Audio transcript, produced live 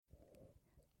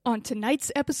On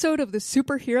tonight's episode of the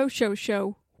Superhero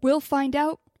Show, we'll find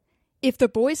out if the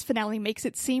boys finale makes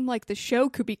it seem like the show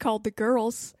could be called The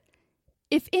Girls,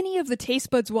 if any of the taste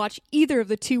buds watch either of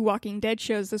the two Walking Dead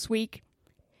shows this week,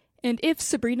 and if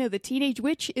Sabrina the Teenage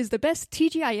Witch is the best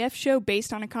TGIF show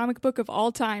based on a comic book of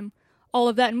all time. All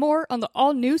of that and more on the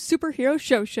all-new Superhero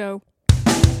Show.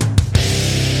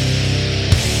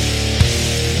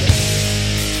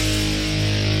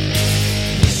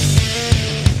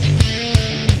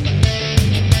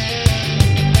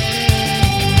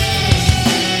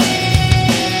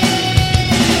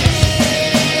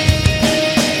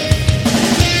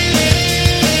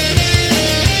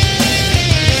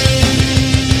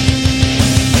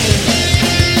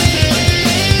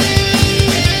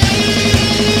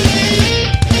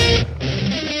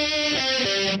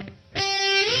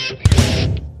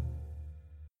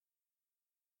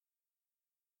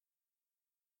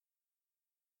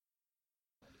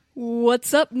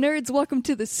 What's up, nerds? Welcome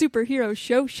to the Superhero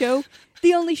Show,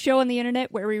 the only show on the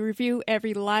internet where we review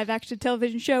every live-action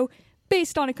television show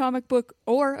based on a comic book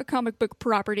or a comic book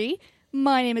property.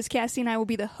 My name is Cassie, and I will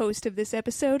be the host of this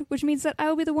episode, which means that I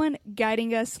will be the one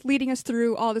guiding us, leading us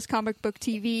through all this comic book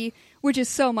TV, which is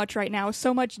so much right now,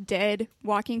 so much dead,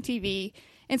 walking TV.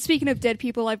 And speaking of dead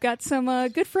people, I've got some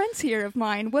good friends here of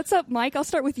mine. What's up, Mike? I'll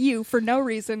start with you for no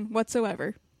reason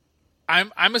whatsoever.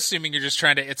 I'm assuming you're just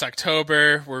trying to. It's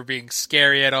October. We're being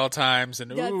scary at all times,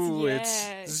 and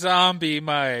it's zombie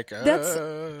Mike.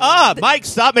 Mike,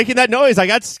 stop making that noise! I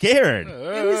got scared.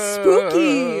 It was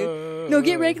spooky. No,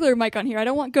 get regular Mike on here. I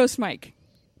don't want ghost Mike.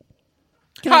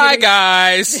 Hi,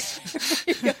 guys.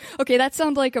 Okay, that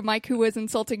sounds like a Mike who was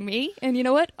insulting me, and you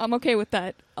know what? I'm okay with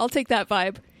that. I'll take that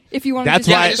vibe. If you want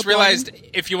to, I just realized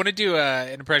if you want to do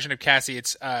an impression of Cassie,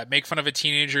 it's make fun of a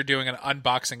teenager doing an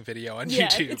unboxing video on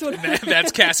YouTube.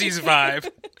 That's Cassie's vibe.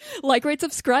 Like, rate,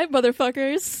 subscribe,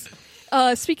 motherfuckers.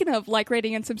 Speaking of like,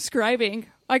 rating, and subscribing,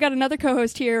 I got another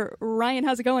co-host here. Ryan,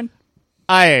 how's it going?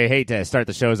 I hate to start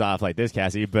the shows off like this,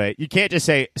 Cassie, but you can't just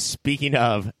say, speaking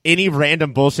of, any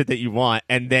random bullshit that you want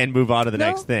and then move on to the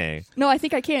next thing. No, I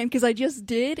think I can, because I just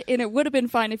did, and it would have been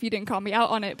fine if you didn't call me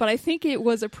out on it, but I think it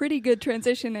was a pretty good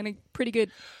transition and a pretty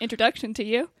good introduction to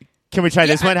you. Can we try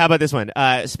this one? How about this one?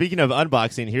 Speaking of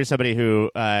unboxing, here's somebody who,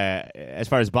 as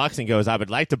far as boxing goes, I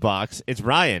would like to box. It's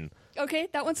Ryan. Okay,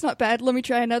 that one's not bad. Let me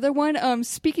try another one.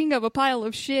 Speaking of a pile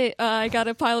of shit, I got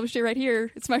a pile of shit right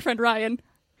here. It's my friend Ryan.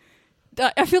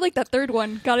 I feel like that third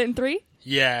one got it in 3.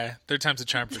 Yeah, third time's a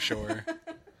charm for sure.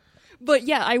 But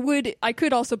yeah, I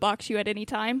could also box you at any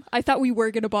time. I thought we were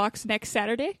going to box next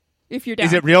Saturday, if you're down.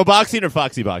 Is it real boxing or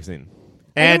foxy boxing?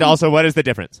 And also, what is the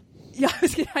difference? Yeah,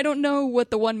 I don't know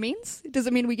what the one means. Does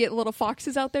it mean we get little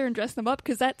foxes out there and dress them up?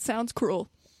 Because that sounds cruel.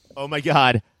 Oh my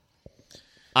god.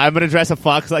 I'm going to dress a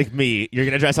fox like me, you're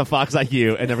going to dress a fox like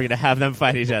you, and then we're going to have them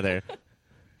fight each other.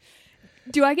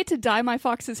 Do I get to dye my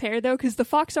fox's hair, though? Because the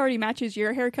fox already matches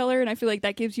your hair color, and I feel like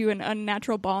that gives you an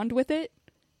unnatural bond with it.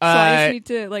 So I just need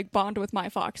to bond with my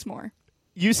fox more.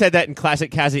 You said that in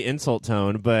classic Cassie insult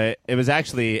tone, but it was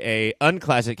actually a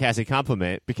unclassic Cassie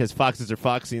compliment, because foxes are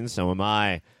foxy, and so am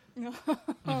I.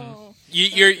 Oh.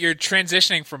 You're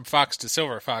transitioning from fox to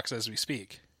silver fox as we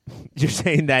speak. You're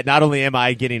saying that not only am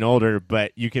I getting older,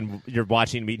 but you're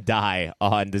watching me die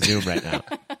on the Zoom right now.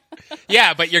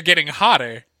 Yeah, but you're getting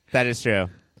hotter. That is true.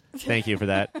 Thank you for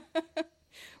that. I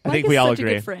Mike think we all such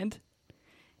agree. A good friend.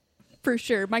 For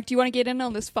sure. Mike, do you want to get in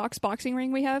on this Fox boxing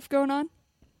ring we have going on?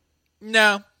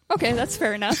 No. Okay, that's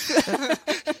fair enough.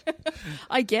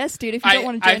 I guess, dude, if you don't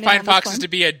want to join I find foxes to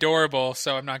be adorable,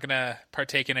 so I'm not going to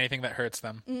partake in anything that hurts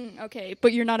them. Okay,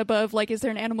 but you're not above, is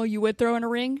there an animal you would throw in a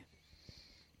ring?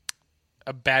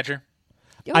 A badger.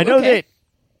 Oh, I know that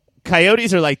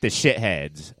coyotes are like the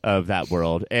shitheads of that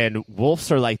world, and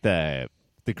wolves are like the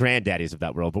granddaddies of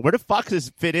that world. But where do foxes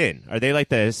fit in? Are they like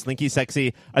the slinky,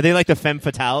 sexy? Are they like the femme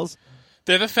fatales?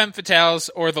 They're the femme fatales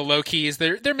or the low keys.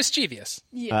 They're mischievous.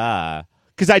 Yeah.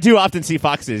 Because I do often see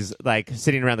foxes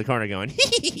sitting around the corner going,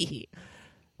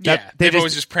 Yeah, they've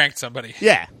always just pranked somebody.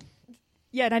 Yeah.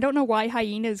 Yeah, and I don't know why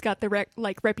hyenas got the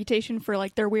reputation for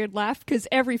their weird laugh, because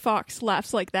every fox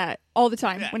laughs like that all the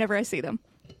time whenever I see them.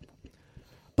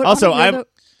 But also,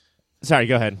 sorry,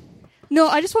 go ahead. No,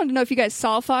 I just wanted to know if you guys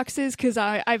saw foxes, because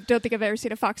I don't think I've ever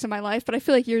seen a fox in my life, but I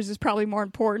feel like yours is probably more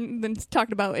important than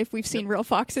talking about if we've seen real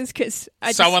foxes, because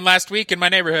I saw one last week in my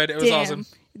neighborhood. It was awesome.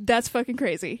 That's fucking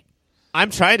crazy. I'm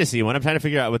trying to see one. I'm trying to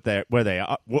figure out where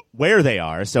they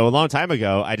are. So a long time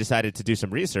ago, I decided to do some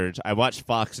research. I watched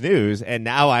Fox News, and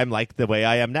now I'm like the way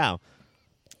I am now.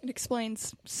 It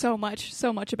explains so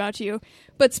much about you.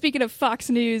 But speaking of Fox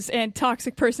News and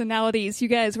toxic personalities, you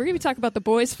guys, we're going to be talking about The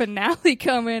Boys finale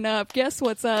coming up. Guess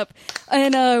what's up?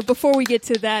 And before we get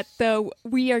to that, though,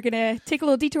 we are going to take a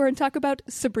little detour and talk about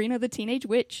Sabrina the Teenage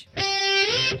Witch.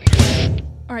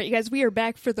 All right, you guys, we are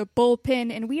back for the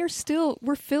bullpen, and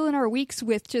we're filling our weeks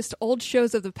with just old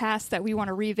shows of the past that we want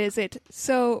to revisit.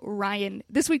 So, Ryan,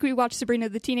 this week we watched Sabrina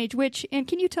the Teenage Witch, and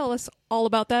can you tell us all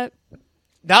about that?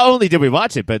 Not only did we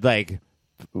watch it, but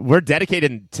we're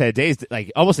dedicated today's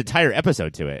almost entire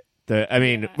episode to it. We're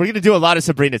going to do a lot of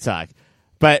Sabrina talk,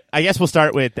 but I guess we'll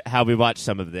start with how we watched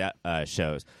some of the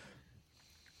shows.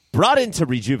 Brought in to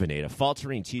rejuvenate a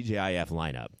faltering TGIF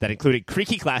lineup that included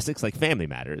creaky classics like Family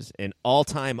Matters and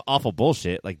all-time awful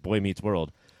bullshit like Boy Meets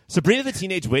World, Sabrina the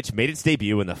Teenage Witch made its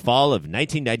debut in the fall of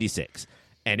 1996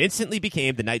 and instantly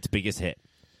became the night's biggest hit.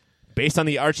 Based on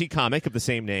the Archie comic of the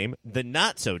same name, The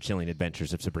Not-So-Chilling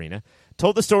Adventures of Sabrina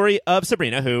told the story of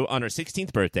Sabrina who, on her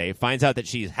 16th birthday, finds out that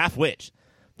she's half-witch.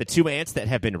 The two aunts that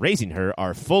have been raising her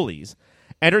are Foleys,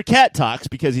 and her cat talks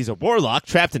because he's a warlock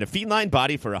trapped in a feline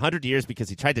body for 100 years because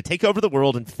he tried to take over the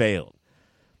world and failed.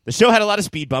 The show had a lot of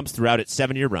speed bumps throughout its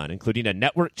 7-year run, including a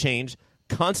network change,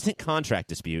 constant contract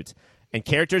disputes, and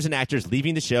characters and actors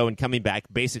leaving the show and coming back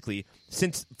basically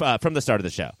since from the start of the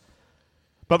show.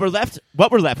 But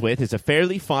what we're left with is a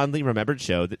fairly fondly remembered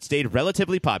show that stayed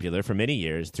relatively popular for many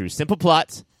years through simple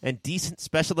plots and decent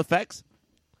special effects.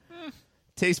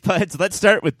 Taste buds, let's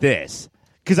start with this,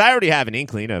 because I already have an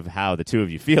inkling of how the two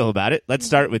of you feel about it. Let's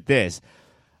start with this.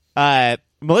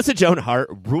 Melissa Joan Hart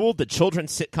ruled the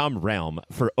children's sitcom realm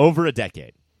for over a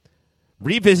decade.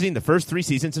 Revisiting the first 3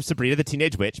 seasons of Sabrina the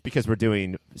Teenage Witch, because we're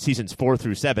doing seasons 4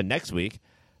 through 7 next week,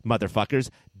 motherfuckers,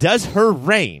 does her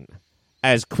reign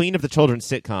as queen of the children's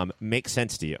sitcom make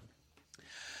sense to you?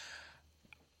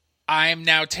 I'm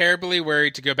now terribly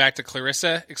worried to go back to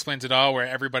Clarissa Explains It All, where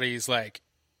everybody's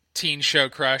teen show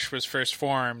crush was first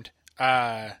formed.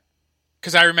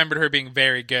 Because I remembered her being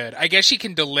very good. I guess she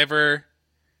can deliver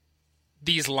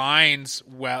these lines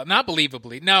well. Not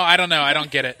believably. No, I don't know. I don't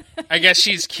get it. I guess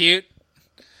she's cute.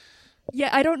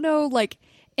 Yeah, I don't know.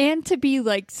 And to be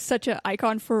such an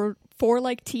icon for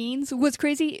teens was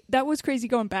crazy. That was crazy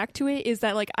going back to it, is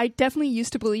that I definitely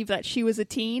used to believe that she was a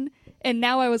teen, and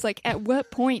now I was at what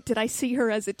point did I see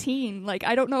her as a teen?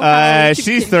 I don't know how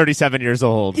she's 37 years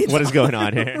old. What is going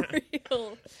on here?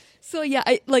 Real. So yeah,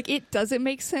 it doesn't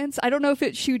make sense. I don't know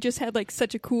if she just had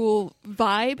such a cool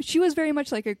vibe. She was very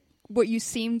much what you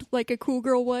seemed like a cool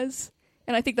girl was,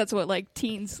 and I think that's what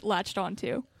teens latched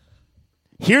onto.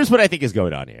 Here's what I think is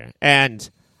going on here, and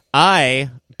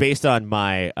based on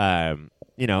my, I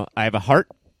have a heart,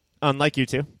 unlike you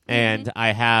two, and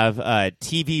I have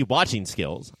TV watching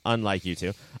skills, unlike you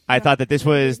two. I thought that this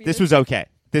was okay.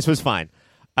 This was fine.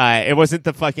 It wasn't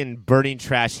the fucking burning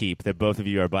trash heap that both of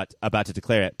you are about to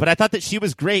declare it. But I thought that she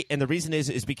was great, and the reason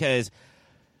is because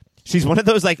she's one of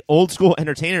those old school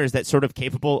entertainers that's sort of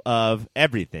capable of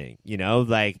everything.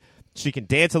 She can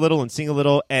dance a little and sing a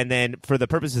little, and then for the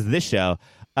purposes of this show,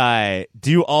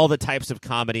 do all the types of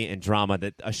comedy and drama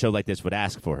that a show like this would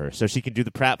ask for her. So she can do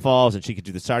the pratfalls and she can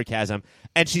do the sarcasm,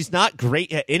 and she's not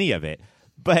great at any of it.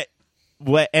 But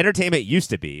what entertainment used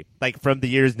to be, from the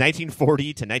years 1940 to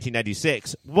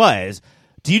 1996, was,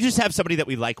 do you just have somebody that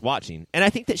we like watching? And I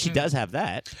think that she does have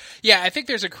that. Yeah, I think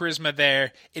there's a charisma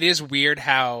there. It is weird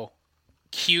how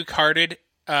cue-carded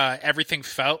everything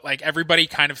felt. Everybody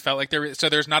kind of felt so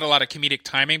there's not a lot of comedic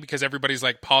timing because everybody's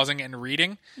pausing and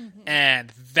reading,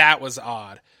 and that was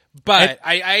odd. But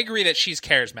I agree that she's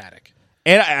charismatic.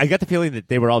 And I got the feeling that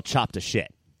they were all chopped to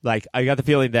shit. I got the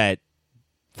feeling that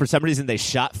for some reason they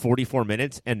shot 44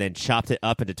 minutes and then chopped it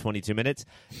up into 22 minutes.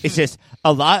 It's just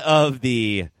a lot of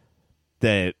the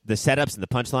setups and the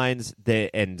punchlines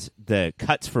and the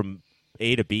cuts from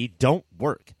A to B don't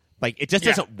work. It just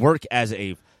doesn't work as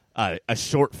a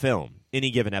short film,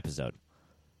 any given episode.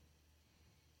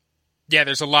 Yeah,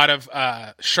 there's a lot of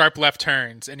sharp left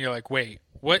turns, and you're wait,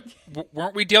 what?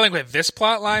 Weren't we dealing with this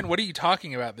plot line? What are you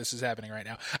talking about? This is happening right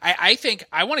now. I think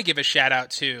I want to give a shout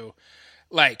out to,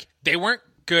 they weren't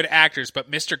good actors, but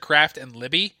Mr. Kraft and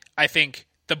Libby, I think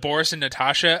the Boris and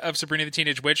Natasha of Sabrina the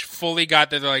Teenage Witch fully got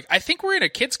that. They're I think we're in a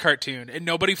kid's cartoon, and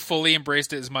nobody fully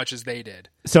embraced it as much as they did.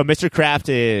 So Mr. Kraft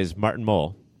is Martin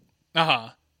Mull. Uh-huh.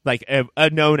 A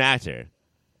known actor,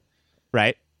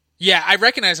 right? Yeah, I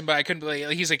recognize him, but I couldn't believe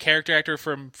he's a character actor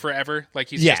from forever.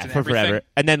 He's just in from everything. Forever.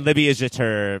 And then Libby is just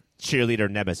her cheerleader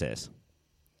nemesis.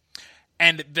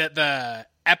 And the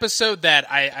episode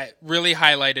that I really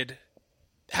highlighted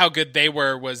how good they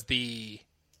were was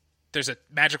there's a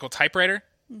magical typewriter.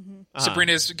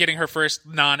 Sabrina's getting her first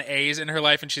non-A's in her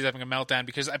life, and she's having a meltdown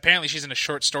because apparently she's in a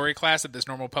short story class at this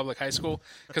normal public high school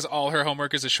because all her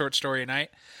homework is a short story a night.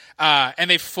 And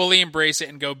they fully embrace it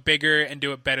and go bigger and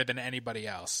do it better than anybody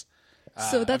else.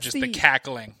 So that's just the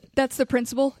cackling. That's the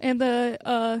principal and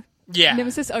the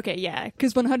Nemesis. Okay, yeah,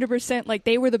 because 100%, like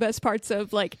they were the best parts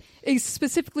of like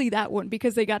specifically that one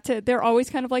because they're always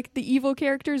kind of like the evil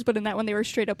characters, but in that one they were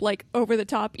straight up like over the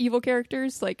top evil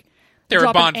characters, like they were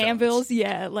dropping Bond anvils. villains.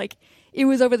 Yeah, like it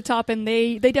was over the top, and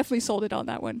they definitely sold it on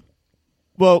that one.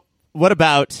 Well, what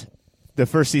about the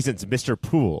first season's Mr.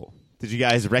 Poole? Did you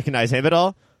guys recognize him at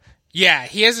all? Yeah,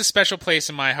 he has a special place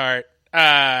in my heart.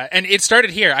 And it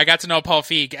started here. I got to know Paul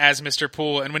Feig as Mr.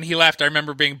 Poole, and when he left, I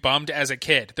remember being bummed as a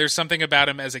kid. There's something about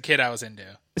him as a kid I was into.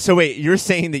 So wait, you're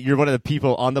saying that you're one of the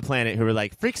people on the planet who were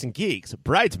like, freaks and geeks,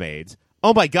 bridesmaids.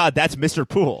 Oh my God, that's Mr.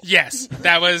 Poole. Yes,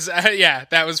 that was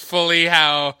that was fully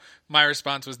how my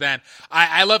response was then.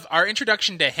 I love our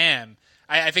introduction to him.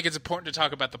 I think it's important to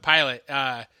talk about the pilot.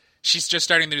 She's just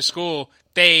starting through school.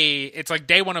 It's like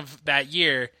day one of that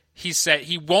year. He said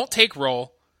he won't take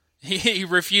roll. He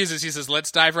refuses. He says,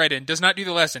 let's dive right in. Does not do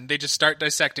the lesson. They just start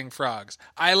dissecting frogs.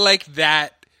 I like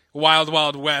that Wild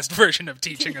Wild West version of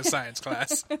teaching a science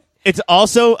class. It's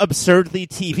also absurdly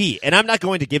TV. And I'm not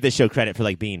going to give this show credit for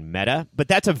like being meta, but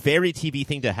that's a very TV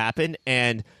thing to happen.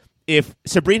 And if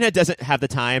Sabrina doesn't have the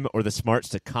time or the smarts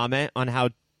to comment on how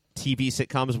TV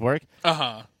sitcoms work,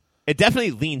 it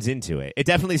definitely leans into it. It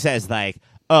definitely says like,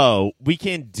 oh, we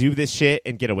can do this shit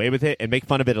and get away with it and make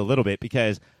fun of it a little bit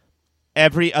because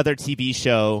every other TV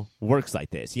show works like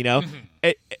this, you know?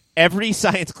 Every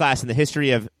science class in the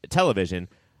history of television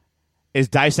is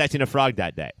dissecting a frog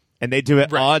that day. And they do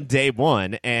it on day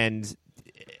one, and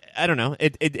I don't know.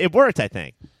 It worked, I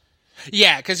think.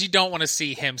 Yeah, because you don't want to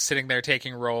see him sitting there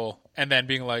taking roll and then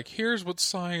being like, here's what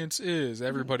science is.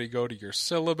 Everybody go to your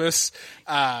syllabus.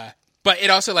 But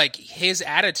it also, like, his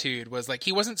attitude was, like,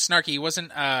 he wasn't snarky. He wasn't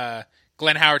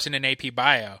Glenn Howerton in AP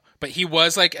Bio. But he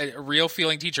was, like, a real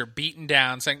feeling teacher, beaten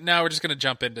down, saying, no, we're just going to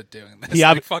jump into doing this.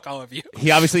 Like, fuck all of you. He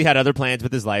obviously had other plans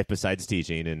with his life besides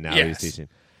teaching, and now he's teaching.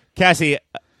 Cassie,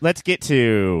 let's get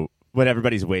to what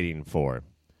everybody's waiting for.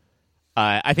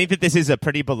 I think that this is a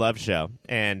pretty beloved show,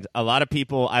 and a lot of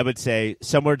people, I would say,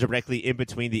 somewhere directly in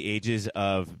between the ages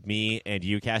of me and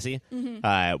you, Cassie,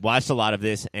 watched a lot of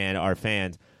this and are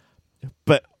fans.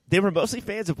 But they were mostly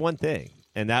fans of one thing,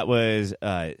 and that was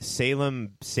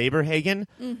Salem Saberhagen,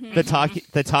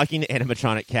 the talking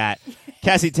animatronic cat.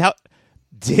 Cassie,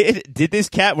 did this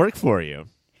cat work for you?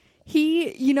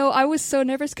 I was so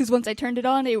nervous because once I turned it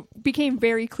on, it became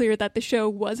very clear that the show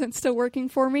wasn't still working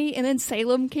for me. And then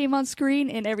Salem came on screen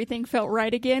and everything felt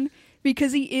right again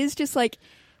because he is just like,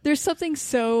 there's something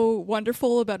so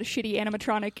wonderful about a shitty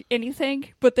animatronic anything,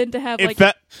 but then to have it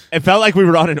felt like we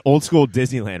were on an old school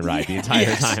Disneyland ride the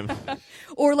entire time.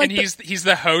 Or like, and he's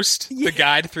the host, the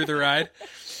guide through the ride.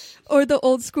 Or the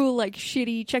old school, like,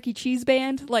 shitty Chuck E. Cheese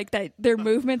band, like, that their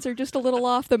movements are just a little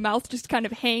off. The mouth just kind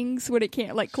of hangs when it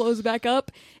can't, like, close back up.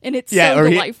 And it's so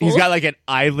delightful. He's got, like, an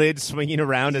eyelid swinging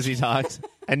around as he talks,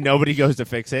 and nobody goes to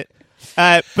fix it.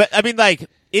 But, I mean, like,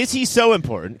 is he so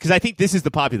important? Because I think this is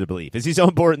the popular belief. Is he so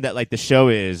important that, like, the show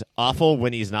is awful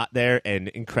when he's not there and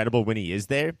incredible when he is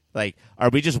there? Like, are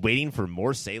we just waiting for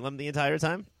more Salem the entire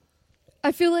time?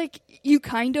 I feel like you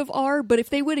kind of are, but if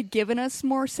they would have given us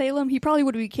more Salem, he probably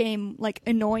would have became, like,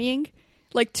 annoying.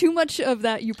 Like, too much of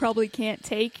that you probably can't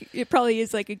take. It probably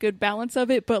is, like, a good balance of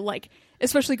it, but, like,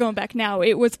 especially going back now,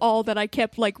 it was all that I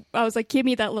kept, like, I was like, give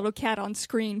me that little cat on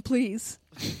screen, please.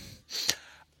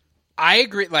 I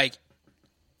agree, like,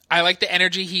 I like the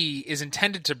energy he is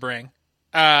intended to bring.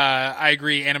 I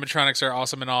agree, animatronics are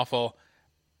awesome and awful.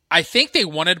 I think they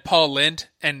wanted Paul Lynde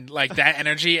and like that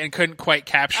energy and couldn't quite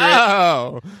capture it.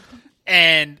 Oh.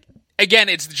 And again,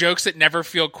 it's jokes that never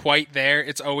feel quite there.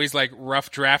 It's always like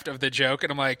rough draft of the joke.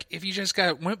 And I'm like, if you just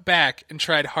went back and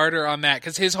tried harder on that,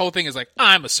 because his whole thing is like,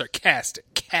 I'm a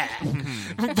sarcastic cat.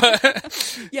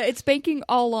 But yeah, it's banking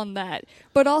all on that.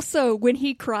 But also when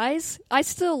he cries, I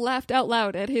still laughed out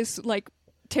loud at his like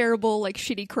terrible, like,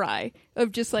 shitty cry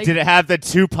of just like... Did it have the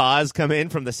two paws come in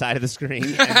from the side of the screen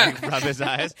and like, rub his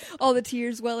eyes? All the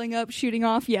tears welling up, shooting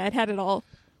off. Yeah, it had it all.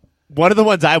 One of the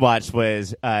ones I watched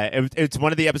was it's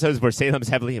one of the episodes where Salem's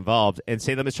heavily involved, and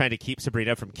Salem is trying to keep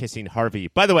Sabrina from kissing Harvey.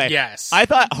 By the way, yes. I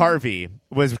thought Harvey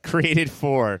was created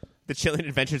for the Chilling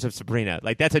Adventures of Sabrina.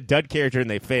 Like, that's a dud character, and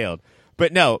they failed.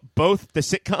 But no, both the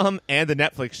sitcom and the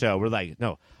Netflix show were like,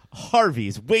 no,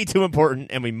 Harvey's way too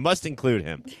important, and we must include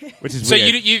him, which is so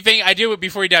weird. you think, I do,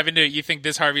 before you dive into it, you think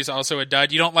this Harvey's also a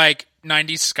dud? You don't like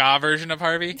 90s ska version of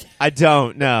Harvey? I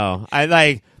don't know. I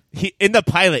like... in the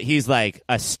pilot, he's like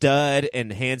a stud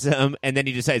and handsome, and then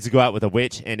he decides to go out with a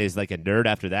witch and is like a nerd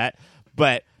after that.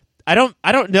 But I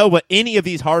don't know what any of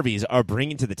these Harveys are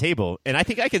bringing to the table, and I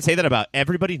think I can say that about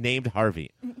everybody named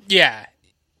Harvey. Yeah.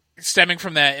 Stemming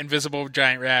from that invisible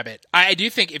giant rabbit. I do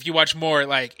think if you watch more,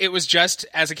 like, it was just,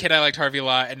 as a kid, I liked Harvey a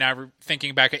lot, and now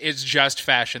thinking back, it's just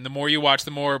fashion. The more you watch, the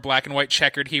more black and white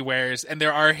checkered he wears, and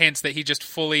there are hints that he just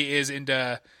fully is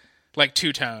into, like,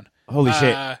 two-tone. Holy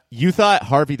shit. You thought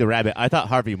Harvey the Rabbit. I thought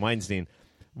Harvey Weinstein.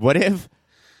 What if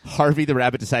Harvey the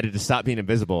Rabbit decided to stop being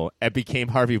invisible and became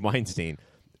Harvey Weinstein?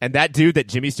 And that dude that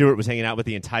Jimmy Stewart was hanging out with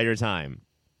the entire time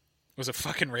was a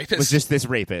fucking rapist. was just this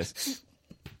rapist.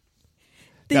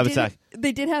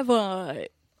 They did have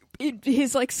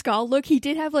his like skull look. He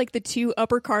did have like the two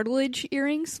upper cartilage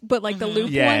earrings, but like the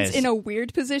loop ones in a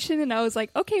weird position. And I was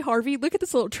like, okay, Harvey, look at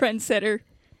this little trendsetter.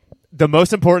 The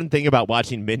most important thing about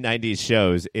watching mid-90s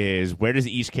shows is where does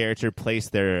each character place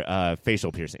their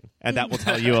facial piercing, and that will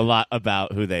tell you a lot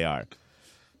about who they are.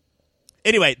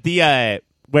 Anyway,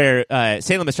 where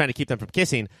Salem is trying to keep them from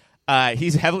kissing.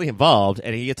 He's heavily involved,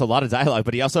 and he gets a lot of dialogue,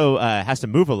 but he also has to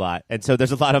move a lot, and so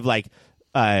there's a lot of like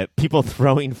people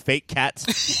throwing fake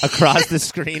cats across the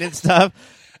screen and stuff.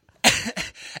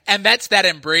 And that's that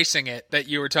embracing it that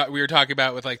we were talking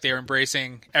about with, like, they're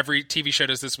embracing every TV show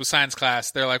does this with science class.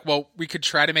 They're like, well, we could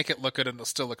try to make it look good and it'll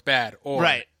still look bad, or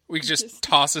we could just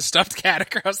toss a stuffed cat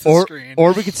across the screen,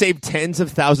 or we could save tens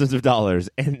of thousands of dollars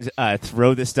and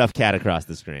throw this stuffed cat across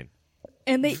the screen.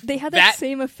 And they had that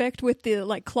same effect with the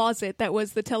like closet that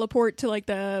was the teleport to like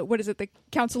the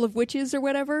Council of Witches or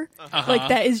whatever. Like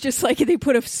that is just like they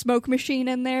put a smoke machine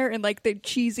in there and like the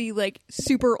cheesy like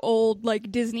super old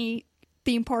like Disney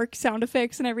theme park sound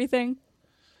effects and everything.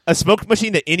 A smoke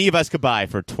machine that any of us could buy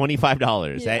for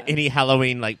 $25 at any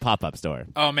Halloween like pop-up store.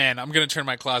 Oh man, I'm gonna turn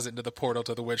my closet into the portal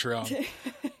to the witch realm.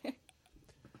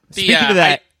 Speaking of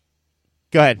that,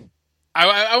 go ahead.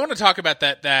 I want to talk about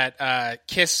that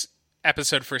Kiss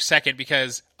episode for a second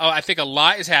because I think a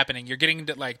lot is happening. You're getting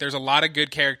to, like, there's a lot of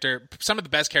good character. Some of the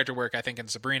best character work I think in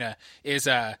Sabrina is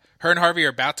her and Harvey are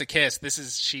about to kiss. This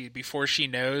is before she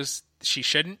knows she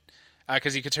shouldn't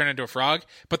because he could turn into a frog.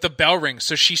 But the bell rings,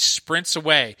 so she sprints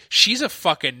away. She's a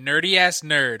fucking nerdy ass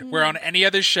nerd. Where on any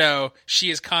other show she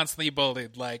is constantly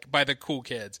bullied like by the cool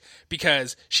kids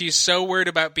because she's so worried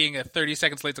about being 30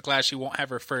 seconds late to class she won't have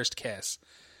her first kiss.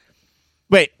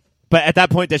 Wait. But at that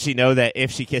point, does she know that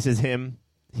if she kisses him,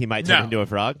 he might turn into a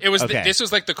frog? It was this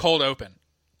was like the cold open.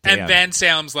 And then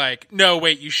Salem's like, no,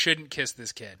 wait, you shouldn't kiss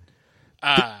this kid.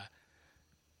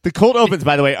 The cold opens,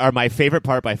 by the way, are my favorite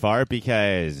part by far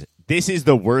because this is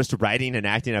the worst writing and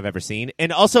acting I've ever seen.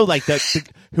 And also, like, the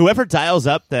whoever dials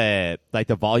up the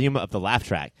volume of the laugh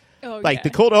track.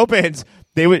 The cold opens,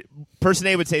 person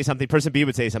A would say something, person B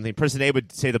would say something, person A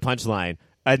would say the punchline.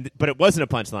 But it wasn't a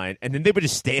punchline, and then they would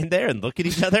just stand there and look at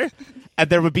each other, and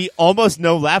there would be almost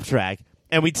no laugh track,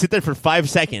 and we'd sit there for 5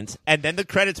 seconds, and then the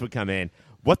credits would come in.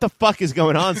 What the fuck is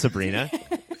going on, Sabrina?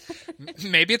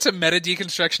 Maybe it's a meta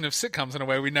deconstruction of sitcoms in a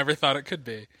way we never thought it could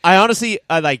be. I honestly,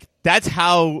 that's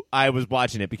how I was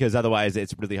watching it, because otherwise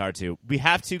it's really hard to. We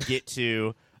have to get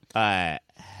to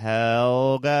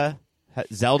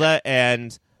Zelda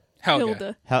and...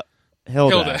 Hilda.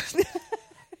 Hilda.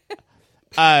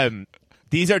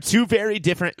 These are two very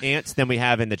different ants than we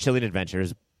have in the Chilling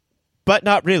Adventures, but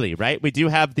not really, right? We do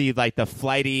have the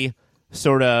flighty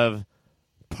sort of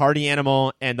party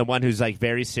animal and the one who's like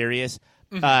very serious.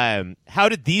 Mm-hmm. How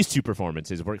did these two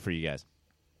performances work for you guys?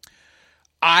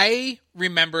 I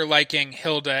remember liking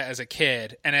Hilda as a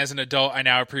kid, and as an adult, I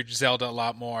now appreciate Zelda a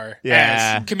lot more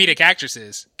as comedic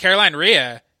actresses. Caroline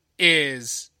Rhea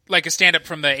is like a stand-up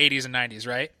from the 80s and 90s,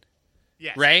 right?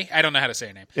 Yes. Ray? I don't know how to say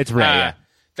her name. It's Ray, yeah.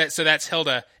 So that's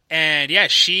Hilda. And yeah,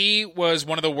 she was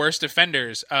one of the worst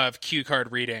offenders of cue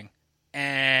card reading.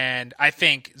 And I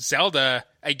think Zelda,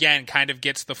 again, kind of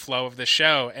gets the flow of the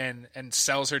show and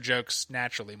sells her jokes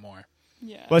naturally more.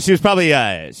 Yeah. Well, she's probably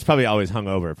always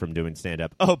hungover from doing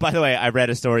stand-up. Oh, by the way, I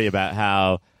read a story about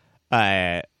how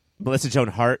Melissa Joan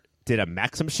Hart did a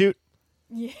Maxim shoot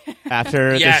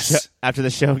after the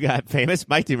show got famous.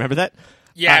 Mike, do you remember that?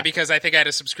 Yeah, because I think I had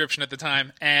a subscription at the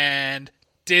time, and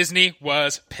Disney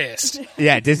was pissed.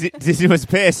 Yeah, Disney was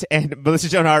pissed, and Melissa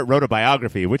Joan Hart wrote a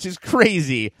biography, which is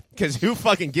crazy, because who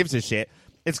fucking gives a shit?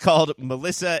 It's called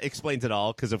Melissa Explains It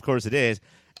All, because of course it is.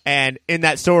 And in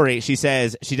that story, she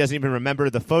says she doesn't even remember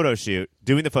doing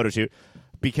the photo shoot,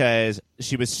 because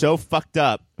she was so fucked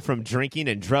up from drinking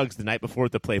and drugs the night before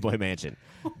at the Playboy Mansion.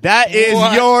 That is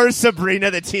your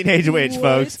Sabrina the Teenage Witch,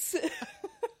 folks.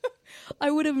 I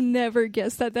would have never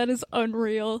guessed that. That is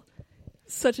unreal.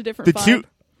 Such a different vibe.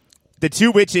 the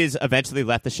two witches eventually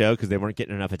left the show because they weren't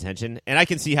getting enough attention. And I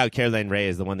can see how Caroline Rhea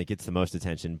is the one that gets the most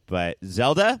attention. But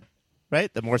Zelda,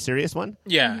 right, the more serious one?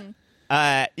 Yeah.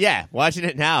 Yeah, watching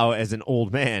it now as an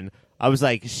old man, I was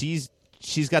like, she's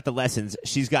got the lessons.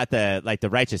 She's got the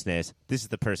righteousness. This is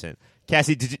the person.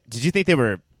 Cassie, did you think they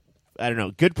were, I don't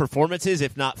know, good performances,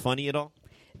 if not funny at all?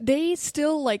 They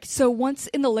still so once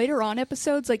in the later on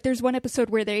episodes, like there's one episode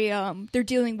where they're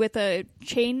dealing with a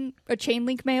chain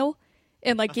link mail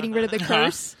and like getting rid of the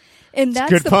curse. And that's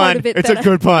good the pun. part of it It's that a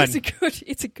good pun.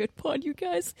 It's a good pun, you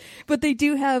guys. But they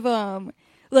do have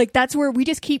that's where we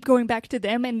just keep going back to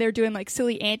them and they're doing like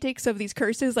silly antics of these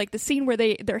curses, like the scene where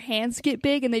their hands get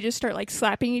big and they just start like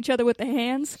slapping each other with the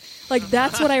hands. Like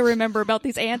that's what I remember about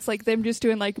these ants, like them just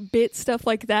doing like bit stuff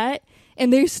like that.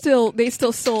 And they still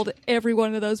sold every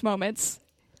one of those moments.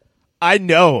 I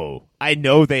know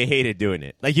they hated doing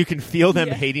it. Like you can feel them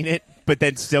hating it, but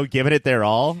then still giving it their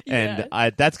all, and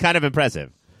that's kind of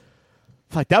impressive.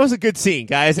 Fuck, that was a good scene,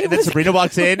 guys. And then Sabrina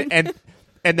walks in, and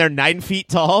they're 9 feet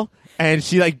tall, and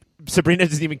Sabrina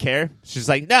doesn't even care. She's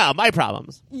like, "No, my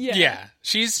problems." Yeah.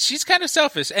 She's kind of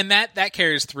selfish, and that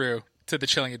carries through to the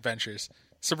Chilling Adventures.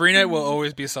 Sabrina will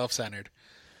always be self-centered.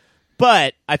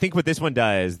 But I think what this one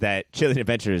does that Chilling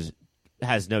Adventures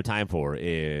has no time for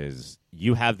is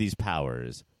you have these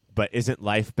powers, but isn't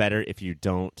life better if you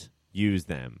don't use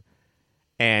them?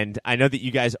 And I know that you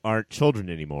guys aren't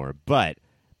children anymore, but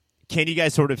can you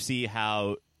guys sort of see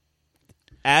how,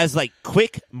 as like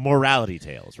quick morality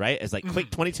tales, right? As like quick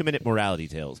 22-minute morality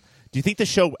tales, do you think the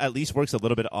show at least works a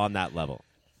little bit on that level?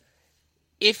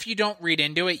 If you don't read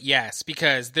into it, yes,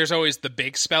 because there's always the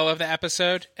big spell of the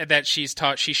episode that she's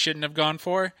taught she shouldn't have gone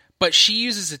for, but she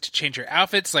uses it to change her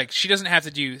outfits. Like, she doesn't have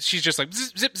to she's just like,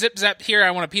 zip, zip, zip, zap, here, I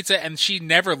want a pizza, and she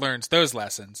never learns those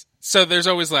lessons. So there's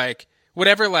always, like,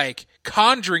 whatever, like,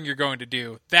 conjuring you're going to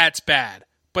do, that's bad.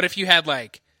 But if you had,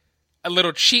 like, a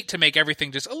little cheat to make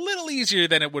everything just a little easier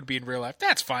than it would be in real life,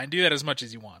 that's fine. Do that as much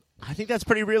as you want. I think that's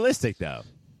pretty realistic, though.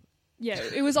 Yeah,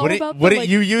 it was all about wouldn't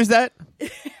you use that?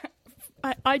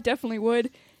 I definitely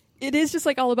would. It is just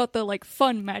like all about the like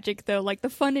fun magic though. Like the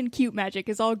fun and cute magic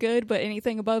is all good, but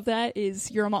anything above that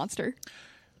is you're a monster.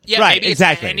 Yeah, right, maybe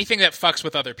exactly. It's anything that fucks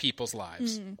with other people's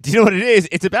lives. Do you know what it is?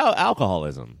 It's about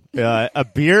alcoholism.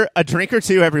 A drink or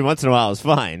two every once in a while is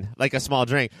fine, like a small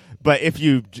drink. But if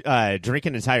you drink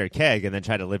an entire keg and then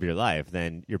try to live your life,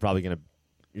 then you're probably gonna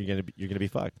be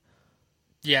fucked.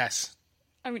 Yes.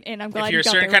 I mean, and I'm glad if you're you got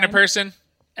a certain there, kind of Ryan. person,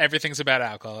 everything's about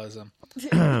alcoholism.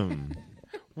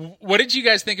 What did you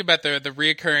guys think about the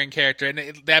reoccurring character and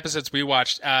the episodes we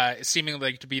watched, seeming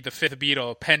like to be the fifth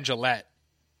Beatle, Penn Jillette?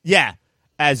 Yeah,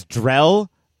 as Drell.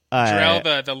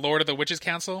 Drell, the Lord of the Witches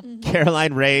Council.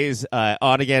 Caroline Ray's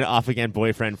on again, off again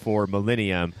boyfriend for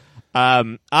Millennium.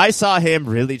 I saw him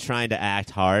really trying to act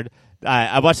hard.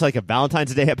 I watched like a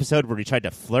Valentine's Day episode where he tried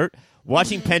to flirt.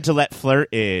 Watching Penn Jillette flirt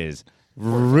is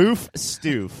roof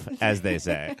stoof, as they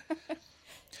say.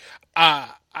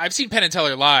 I've seen Penn and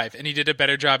Teller live, and he did a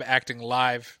better job acting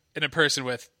live in a person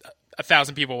with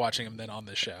 1,000 people watching him than on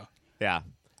this show. Yeah.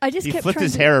 He flipped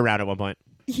his hair around at one point.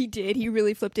 He did. He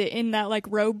really flipped it in that like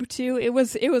robe too. It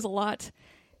was a lot.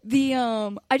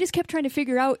 I just kept trying to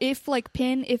figure out if like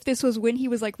Penn, if this was when he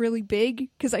was like really big,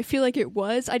 because I feel like it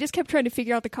was. I just kept trying to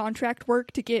figure out the contract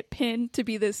work to get Penn to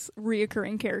be this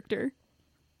reoccurring character.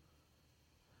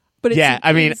 But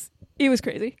it was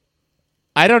crazy.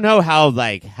 I don't know how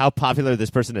popular this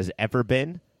person has ever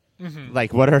been. Mm-hmm.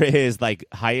 Like, what are his like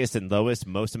highest and lowest,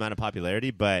 most amount of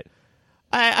popularity? But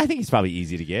I think he's probably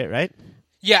easy to get, right?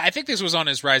 Yeah, I think this was on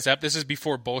his rise up. This is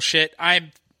before bullshit.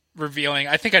 I'm revealing.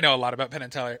 I think I know a lot about Penn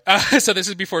and Teller. So this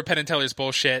is before Penn and Teller's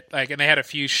bullshit. Like, and they had a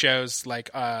few shows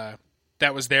like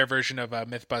that was their version of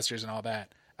MythBusters and all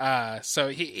that. So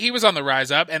he was on the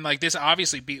rise up, and like this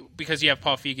obviously because you have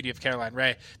Paul Feig and you have Caroline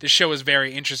Rhea, this show was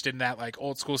very interested in that like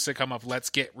old school sitcom of let's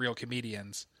get real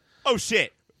comedians. Oh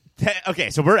shit!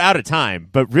 Okay, so we're out of time,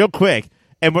 but real quick,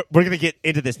 and we're gonna get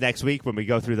into this next week when we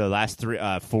go through the last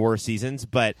 4 seasons.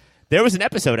 But there was an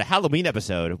episode, a Halloween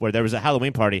episode, where there was a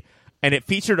Halloween party, and it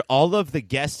featured all of the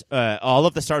guests, all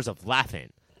of the stars of Laugh-In,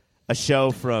 a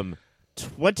show from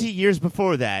 20 years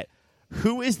before that.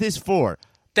 Who is this for?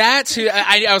 That's who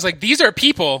I was like, these are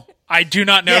people. I do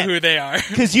not know who they are.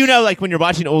 Because like when you're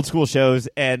watching old school shows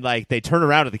and like they turn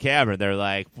around to the camera and they're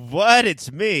like, "What?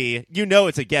 It's me." You know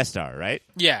it's a guest star, right?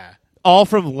 Yeah. All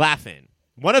from Laugh-In.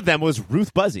 One of them was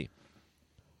Ruth Buzzy.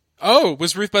 Oh,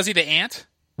 was Ruth Buzzy the aunt?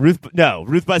 Ruth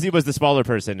Buzzy was the smaller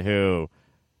person who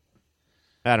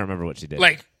I don't remember what she did.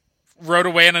 Like rode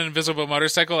away on an invisible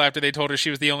motorcycle after they told her she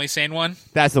was the only sane one.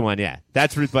 That's the one. Yeah,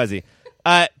 that's Ruth Buzzy.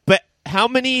 But how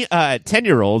many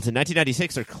 10-year-olds in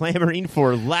 1996 are clamoring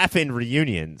for laugh-in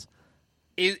reunions?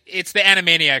 It's the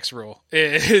Animaniacs rule.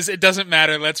 It doesn't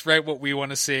matter. Let's write what we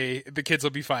want to see. The kids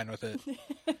will be fine with it.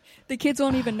 The kids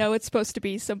won't even know it's supposed to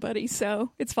be somebody,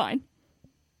 so it's fine.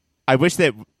 I wish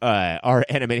that our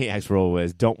Animaniacs rule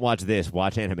was don't watch this,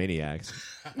 watch Animaniacs.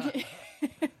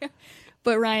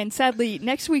 But Ryan, sadly,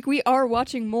 next week we are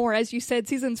watching more. As you said,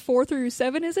 seasons 4 through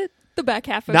 7, is it? The back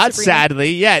half of Not Sabrina.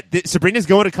 sadly, yeah. Sabrina's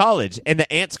going to college, and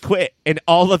the ants quit, and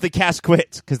all of the cast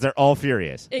quits because they're all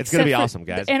furious. It's going to be awesome,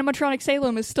 guys. The animatronic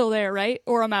Salem is still there, right?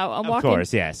 Or I'm out. I'm walking. Of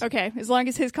course, yes. Okay, as long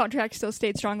as his contract still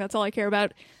stayed strong, that's all I care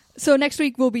about. So next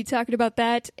week we'll be talking about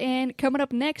that, and coming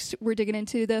up next, we're digging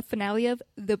into the finale of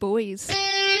The Boys.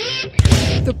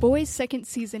 The Boys' second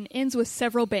season ends with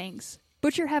several bangs.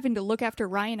 Butcher having to look after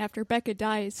Ryan after Becca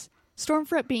dies,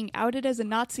 Stormfront being outed as a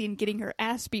Nazi and getting her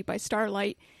ass beat by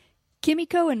Starlight,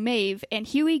 Kimiko and Maeve and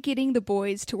Huey getting the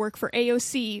boys to work for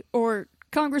AOC, or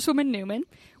Congresswoman Newman,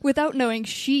 without knowing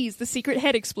she's the secret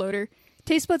head exploder.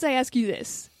 Taste buds, I ask you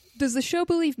this. Does the show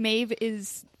believe Maeve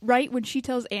is right when she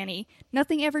tells Annie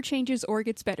nothing ever changes or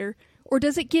gets better, or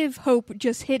does it give hope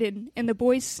just hidden in the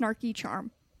boys' snarky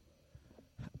charm?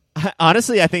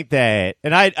 Honestly, I think that,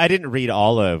 and I didn't read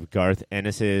all of Garth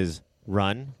Ennis's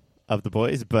run of The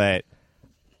Boys, but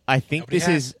I think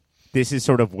this is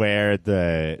sort of where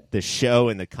the show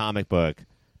and the comic book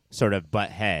sort of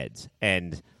butt heads,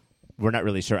 and we're not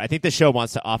really sure. I think the show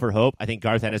wants to offer hope. I think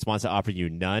Garth Ennis wants to offer you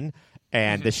none,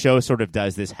 and the show sort of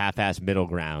does this half-ass middle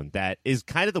ground that is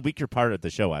kind of the weaker part of the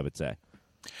show, I would say.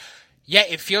 Yeah,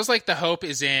 it feels like the hope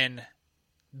is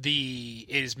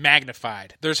is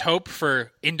magnified. There's hope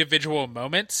for individual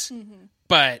moments,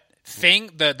 but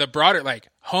the broader, like,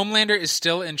 Homelander is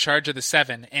still in charge of the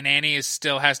Seven, and Annie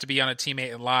still has to be on a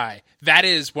teammate and lie. That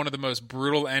is one of the most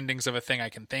brutal endings of a thing I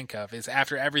can think of, is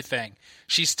after everything,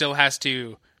 she still has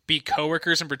to be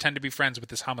coworkers and pretend to be friends with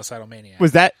this homicidal maniac.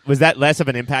 Was that less of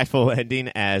an impactful ending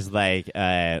as like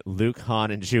Luke,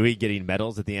 Han, and Chewie getting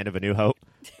medals at the end of A New Hope?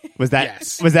 Was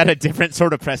that a different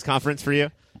sort of press conference for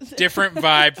you? Different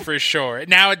vibe for sure.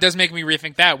 Now it does make me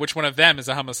rethink that. Which one of them is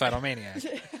a homicidal maniac?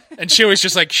 And Chewie's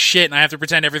just like, shit, and I have to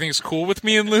pretend everything's cool with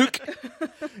me and Luke?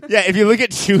 Yeah, if you look at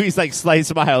Chewie's like slight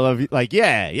smile of like,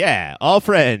 yeah, all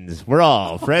friends. We're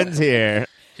all friends here.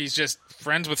 He's just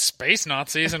friends with space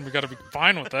Nazis, and we got to be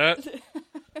fine with that.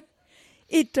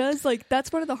 It does, like,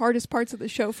 that's one of the hardest parts of the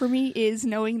show for me, is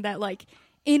knowing that, like,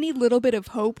 any little bit of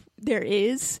hope there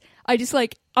is, I just,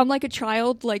 like, I'm like a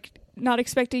child, like, not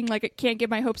expecting, like, I can't get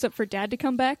my hopes up for Dad to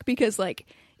come back, because, like,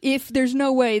 if there's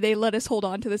no way they let us hold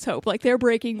on to this hope, like, they're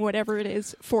breaking whatever it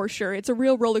is for sure. It's a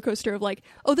real roller coaster of, like,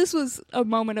 oh, this was a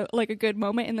moment, like, a good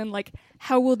moment, and then, like,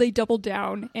 how will they double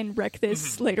down and wreck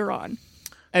this later on?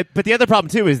 But the other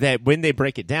problem, too, is that when they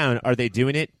break it down, are they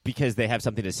doing it because they have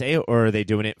something to say, or are they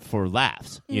doing it for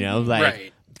laughs? You know, like,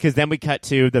 right. Because then we cut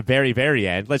to the very, very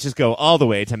end. Let's just go all the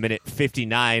way to minute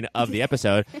 59 of the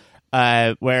episode,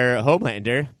 where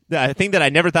Homelander, the thing that I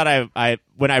never thought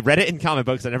when I read it in comic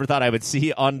books, I never thought I would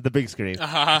see on the big screen.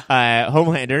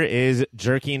 Homelander is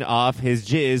jerking off his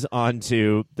jizz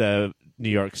onto the New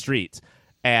York streets.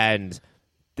 And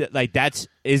like,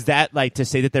 is that like to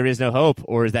say that there is no hope,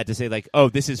 or is that to say like, oh,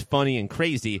 this is funny and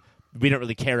crazy, we don't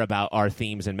really care about our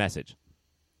themes and message?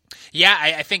 Yeah,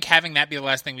 I think having that be the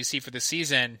last thing we see for the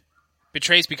season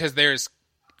betrays, because there's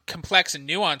complex and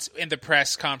nuance in the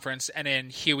press conference and in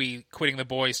Huey quitting the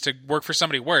boys to work for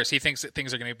somebody worse. He thinks that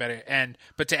things are going to get better,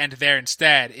 but to end there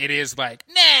instead, it is like,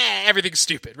 nah, everything's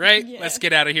stupid, right? Yeah. Let's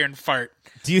get out of here and fart.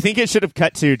 Do you think it should have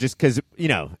cut to, just because, you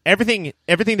know, everything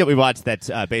that we watch that's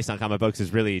based on comic books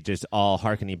is really just all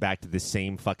harkening back to the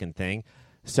same fucking thing?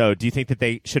 So do you think that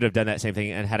they should have done that same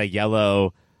thing and had a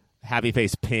yellow happy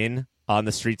face pin on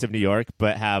the streets of New York,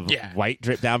 but have white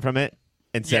drip down from it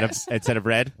instead of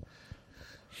red?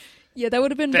 Yeah, that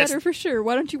would have been better for sure.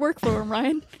 Why don't you work for him,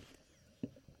 Ryan?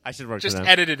 I should work just for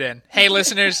them. Edit it in. Hey,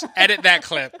 listeners, edit that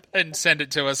clip and send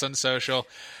it to us on social.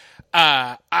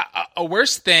 A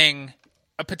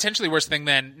potentially worse thing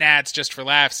than Nads just for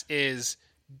laughs is,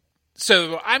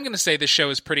 so I'm going to say this show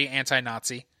is pretty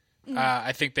anti-Nazi.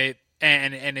 I think they,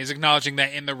 and is acknowledging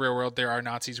that in the real world there are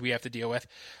Nazis we have to deal with.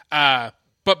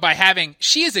 But by having,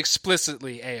 she is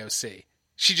explicitly AOC.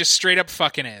 She just straight up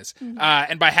fucking is.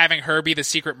 And by having her be the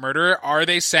secret murderer, are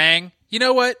they saying, you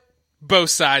know what?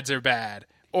 Both sides are bad.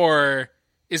 Or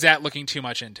is that looking too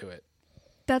much into it?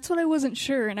 That's what I wasn't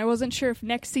sure. And I wasn't sure if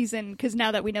next season, because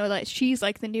now that we know that she's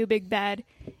like the new big bad,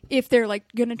 if they're like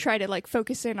going to try to like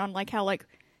focus in on like how like,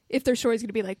 if their story's going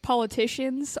to be like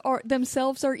politicians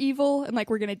themselves are evil, and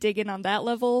like we're going to dig in on that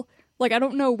level. Like, I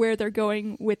don't know where they're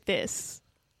going with this.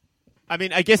 I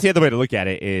mean, I guess the other way to look at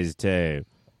it is to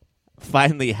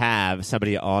finally have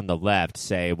somebody on the left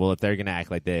say, well, if they're going to act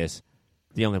like this,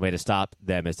 the only way to stop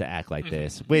them is to act like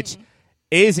this, which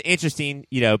is interesting,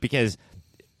 because,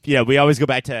 we always go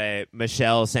back to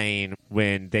Michelle saying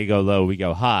when they go low, we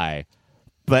go high.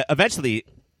 But eventually,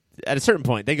 at a certain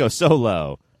point, they go so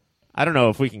low. I don't know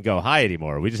if we can go high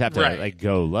anymore. We just have to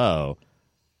go low.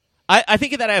 I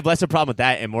think that I have less of a problem with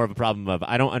that and more of a problem of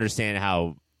I don't understand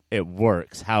how it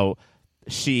works, how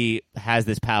she has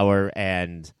this power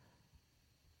and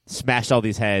smashed all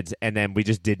these heads, and then we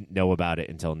just didn't know about it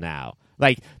until now.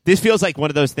 Like, this feels like one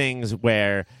of those things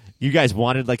where you guys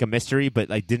wanted like a mystery, but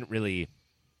like didn't really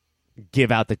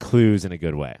give out the clues in a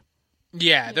good way.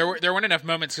 Yeah, there weren't enough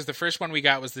moments because the first one we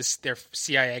got was their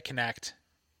CIA Connect,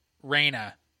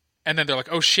 Raina, and then they're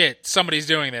like, "Oh shit, somebody's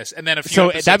doing this," and then a few. So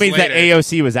episodes that means later, that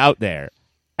AOC was out there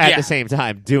at the same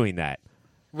time doing that,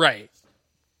 right?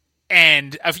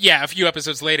 And a few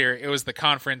episodes later, it was the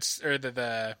conference or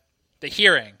the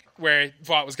hearing where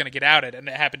Vought was going to get outed, and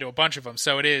it happened to a bunch of them.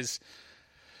 So it is.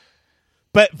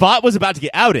 But Vought was about to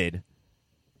get outed,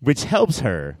 which helps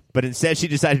her, but instead she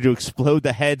decided to explode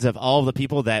the heads of all the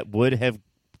people that would have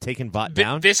taken Vought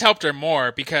down. This helped her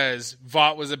more because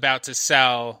Vought was about to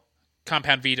sell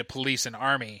Compound V to police and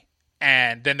army,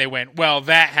 and then they went, well,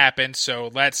 that happened, so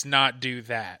let's not do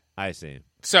that. I see.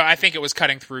 So I think it was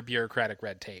cutting through bureaucratic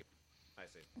red tape. I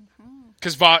see.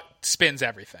 Because Vought spins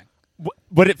everything.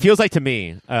 What it feels like to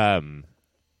me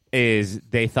is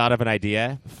they thought of an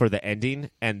idea for the ending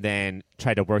and then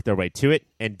tried to work their way to it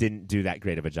and didn't do that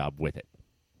great of a job with it.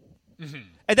 Mm-hmm.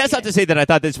 And that's not to say that I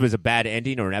thought this was a bad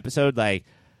ending or an episode. Like,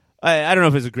 I don't know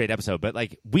if it was a great episode, but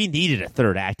like we needed a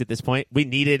third act at this point. We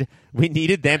needed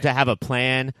them to have a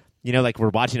plan. Like we're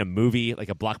watching a movie, like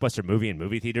a blockbuster movie in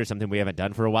movie theater, something we haven't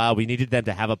done for a while. We needed them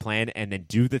to have a plan and then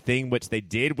do the thing which they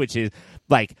did, which is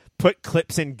like put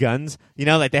clips in guns.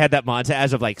 Like they had that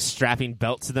montage of like strapping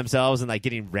belts to themselves and like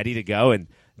getting ready to go, and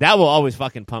that will always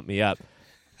fucking pump me up.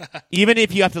 Even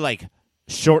if you have to like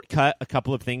shortcut a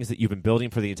couple of things that you've been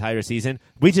building for the entire season,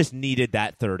 we just needed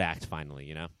that third act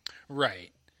finally,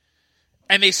 Right.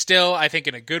 And they still, I think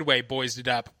in a good way, boysed it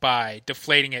up by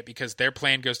deflating it because their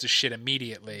plan goes to shit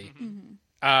immediately.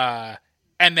 Mm-hmm.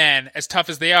 And then, as tough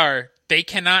as they are, they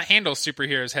cannot handle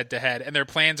superheroes head-to-head, and their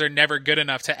plans are never good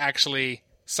enough to actually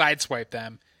sideswipe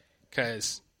them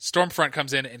because Stormfront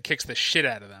comes in and kicks the shit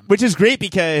out of them. Which is great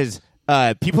because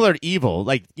people are evil.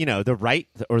 Like, the right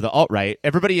or the alt-right,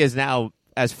 everybody is now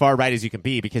as far right as you can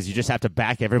be because you just have to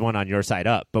back everyone on your side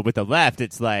up. But with the left,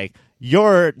 it's like,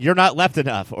 you're not left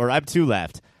enough, or I'm too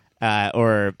left,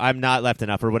 or I'm not left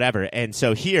enough, or whatever. And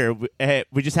so here,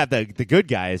 we just have the good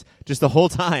guys just the whole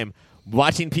time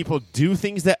watching people do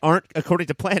things that aren't according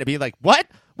to plan and be like, what?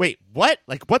 Wait, what?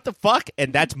 Like, what the fuck?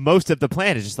 And that's most of the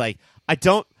plan. It's just like,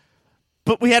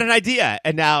 but we had an idea,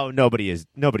 and now nobody's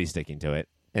sticking to it.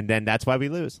 And then that's why we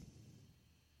lose.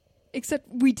 Except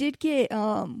we did get,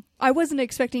 I wasn't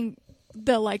expecting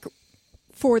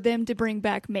for them to bring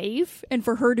back Maeve and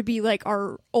for her to be like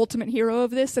our ultimate hero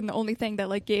of this and the only thing that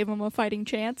like gave them a fighting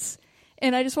chance.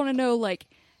 And I just want to know, like,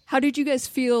 how did you guys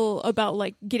feel about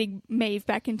like getting Maeve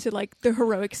back into like the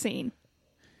heroic scene?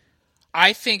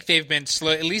 I think they've been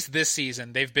slow, at least this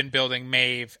season, they've been building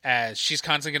Maeve as she's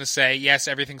constantly going to say, yes,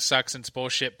 everything sucks and it's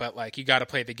bullshit, but like you got to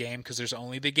play the game because there's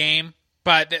only the game.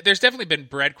 But there's definitely been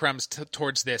breadcrumbs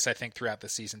towards this, I think, throughout the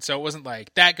season. So it wasn't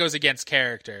like that goes against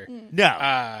character. No.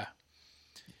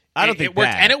 I don't think it worked.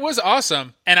 that. And it was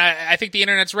awesome. And I think the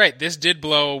internet's right. This did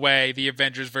blow away the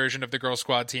Avengers version of the Girl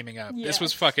Squad teaming up. Yeah. This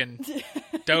was fucking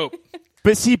dope.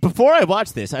 But see, before I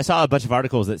watched this, I saw a bunch of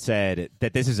articles that said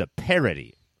that this is a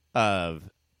parody of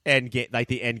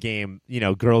the Endgame,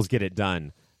 girls get it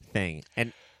done thing.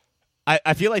 And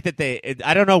I feel like that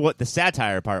I don't know what the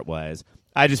satire part was.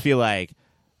 I just feel like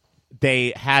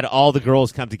they had all the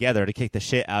girls come together to kick the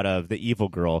shit out of the evil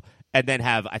girl and then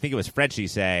have, I think it was Frenchie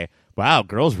say, wow,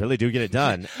 girls really do get it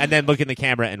done. And then look in the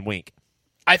camera and wink.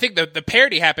 I think the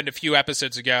parody happened a few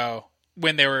episodes ago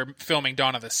when they were filming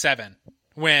Dawn of the Seven,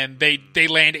 when they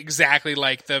land exactly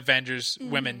like the Avengers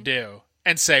women do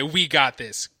and say, we got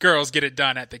this. Girls get it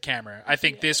done at the camera. I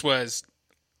think this was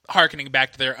hearkening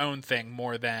back to their own thing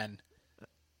more than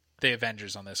the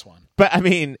Avengers on this one. But, I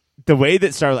mean, the way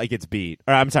that Starlight gets beat,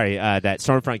 or I'm sorry, that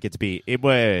Stormfront gets beat, it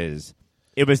was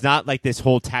not like this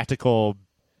whole tactical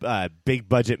big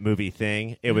budget movie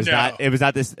thing. It was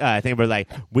not this thing where like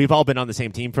we've all been on the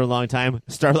same team for a long time.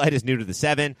 Starlight is new to the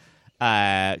Seven.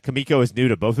 Kamiko is new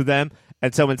to both of them.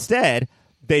 And so instead,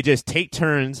 they just take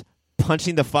turns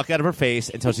punching the fuck out of her face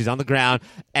until she's on the ground,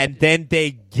 and then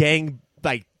they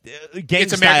gang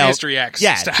It's style. American History X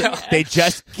Yeah, style. they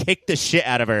just kick the shit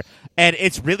out of her. And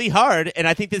it's really hard, and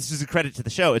I think this is a credit to the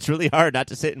show. It's really hard not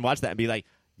to sit and watch that and be like,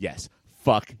 yes,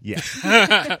 fuck yes.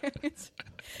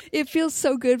 It feels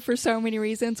so good for so many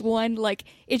reasons. One, like,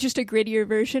 it's just a grittier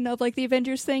version of like the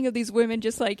Avengers thing of these women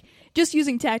just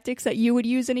using tactics that you would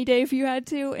use any day if you had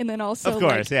to, and then also Of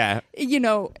course, yeah.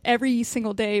 every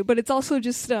single day. But it's also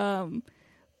just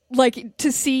like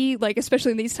to see, like,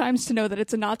 especially in these times, to know that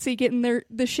it's a Nazi getting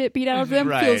the shit beat out of them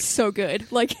Right. feels so good.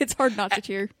 Like, it's hard not to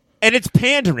cheer. And it's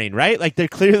pandering, right? Like they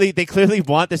clearly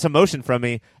want this emotion from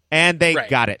me, and they Right.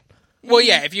 got it. Well,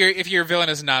 yeah, if you're a villain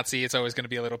as a Nazi, it's always going to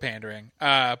be a little pandering.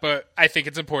 But I think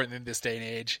it's important in this day and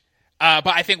age. But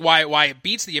I think why it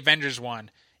beats the Avengers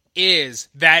one is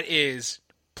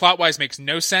plot wise makes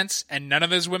no sense, and none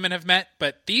of those women have met.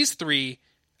 But these three,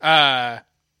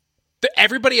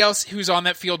 everybody else who's on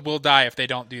that field will die if they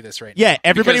don't do this right now. Yeah,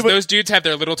 everybody because those dudes have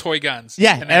their little toy guns.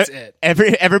 Yeah, and that's it.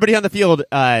 Everybody on the field,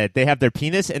 they have their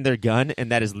penis and their gun,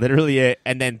 and that is literally it.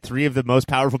 And then three of the most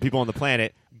powerful people on the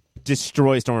planet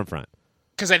destroy Stormfront.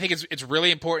 Because I think it's really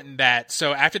important that,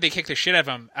 so after they kick the shit out of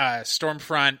him,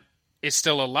 Stormfront is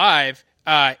still alive.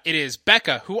 It is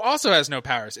Becca, who also has no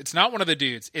powers. It's not one of the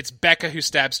dudes. It's Becca who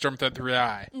stabs Stormfront through the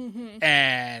eye. Mm-hmm.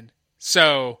 And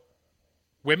so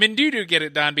women do get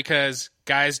it done because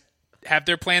guys have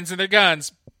their plans and their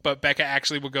guns, but Becca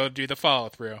actually will go do the follow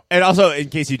through. And also, in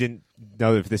case you didn't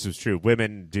know if this was true,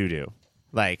 women do.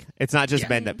 Like, it's not just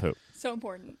men that poop. So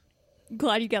important.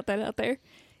 Glad you got that out there.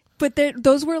 But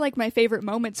those were like my favorite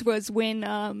moments was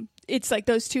when it's like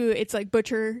those two, it's like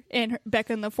Butcher and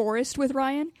Becca in the forest with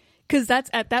Ryan. Because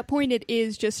that's at that point, it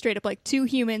is just straight up like two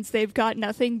humans. They've got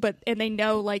nothing, and they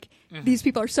know like these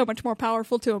people are so much more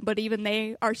powerful to them. But even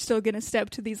they are still going to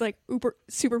step to these like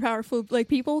super powerful like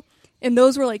people. And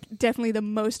those were like definitely the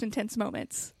most intense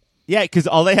moments. Yeah, because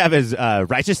all they have is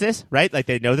righteousness, right? Like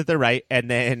they know that they're right. And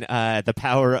then the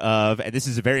power of, and this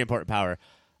is a very important power,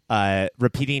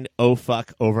 repeating "oh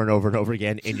fuck" over and over and over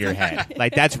again in your head.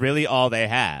 Like that's really all they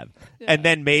have. Yeah. And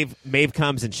then Maeve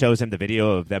comes and shows him the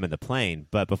video of them in the plane.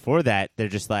 But before that, they're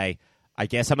just like, I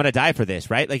guess I'm gonna die for this,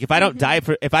 right? Like if I don't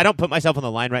if I don't put myself on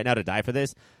the line right now to die for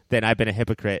this, then I've been a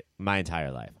hypocrite my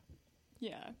entire life.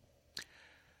 Yeah.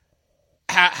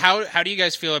 How do you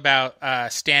guys feel about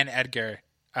Stan Edgar,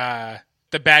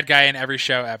 the bad guy in every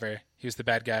show ever? He was the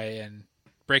bad guy in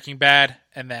Breaking Bad,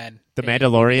 and then The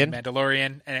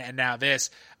Mandalorian, and now this.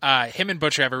 Him and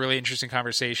Butcher have a really interesting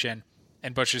conversation,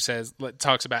 and Butcher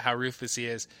talks about how ruthless he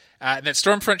is, and that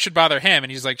Stormfront should bother him,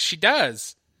 and he's like, "She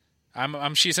does.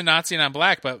 She's a Nazi and I'm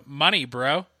black, but money,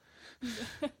 bro."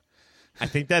 I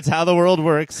think that's how the world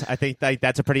works. I think like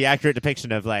that's a pretty accurate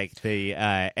depiction of like the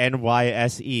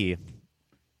NYSE.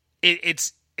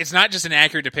 It's not just an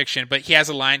accurate depiction, but he has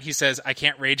a line. He says, "I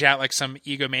can't rage out like some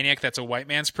egomaniac. That's a white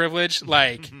man's privilege."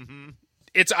 Like,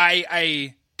 it's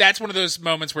that's one of those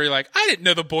moments where you're like, I didn't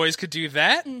know the boys could do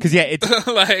that. Because yeah, it's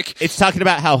like it's talking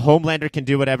about how Homelander can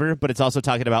do whatever, but it's also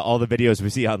talking about all the videos we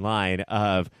see online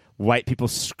of white people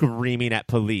screaming at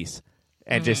police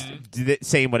and just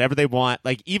saying whatever they want.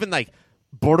 Like even like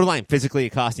borderline physically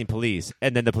accosting police,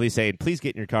 and then the police saying, "Please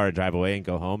get in your car and drive away and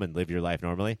go home and live your life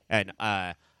normally." And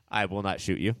I will not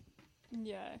shoot you.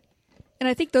 Yeah. And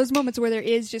I think those moments where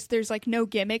there's like no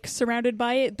gimmicks surrounded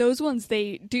by it, those ones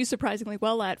they do surprisingly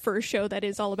well at for a show that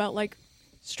is all about like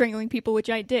strangling people with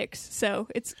giant dicks. So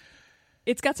it's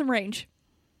got some range.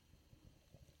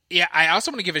 Yeah, I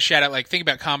also want to give a shout out, like think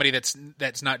about comedy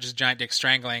that's not just giant dick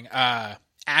strangling.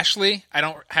 Ashley, I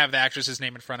don't have the actress's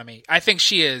name in front of me. I think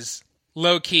she is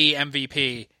low key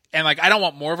MVP. And like I don't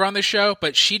want more of her on this show,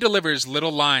 but she delivers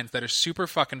little lines that are super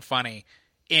fucking funny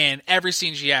in every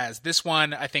scene she has. This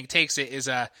one, I think, takes it is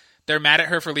they're mad at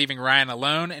her for leaving Ryan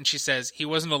alone, and she says, "He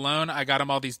wasn't alone. I got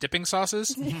him all these dipping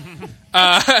sauces."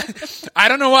 I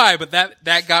don't know why, but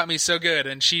that got me so good,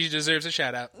 and she deserves a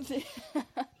shout out.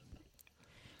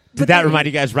 Did that remind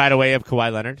you guys right away of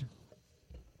Kawhi Leonard?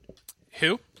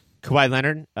 Who? Kawhi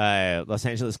Leonard, Los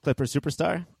Angeles Clippers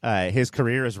superstar. His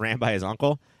career is ran by his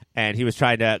uncle, and his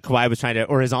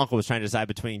uncle was trying to decide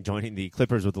between joining the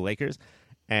Clippers with the Lakers.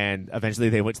 And eventually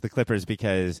they went to the Clippers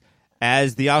because,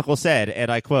 as the uncle said, and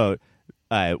I quote,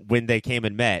 when they came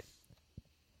and met,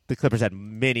 the Clippers had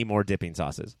many more dipping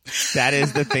sauces. That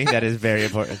is the thing that is very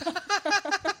important.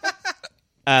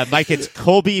 Mike, it's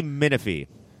Colby Minifee.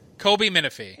 Colby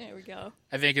Minifee. There we go.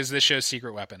 I think is this show's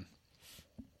secret weapon.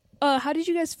 How did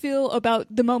you guys feel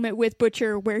about the moment with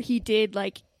Butcher where he did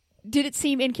it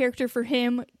seem in character for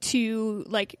him to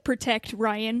like protect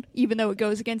Ryan, even though it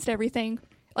goes against everything?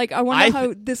 Like, I wonder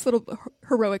how this little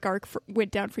heroic arc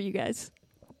went down for you guys.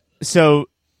 So,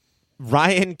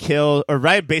 Ryan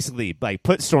basically like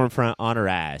put Stormfront on her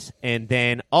ass, and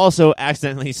then also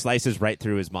accidentally slices right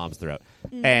through his mom's throat,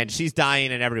 and she's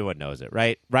dying, and everyone knows it,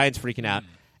 right? Ryan's freaking out,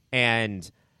 and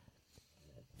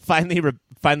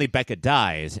finally Becca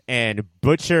dies, and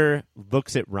Butcher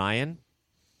looks at Ryan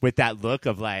with that look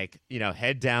of like,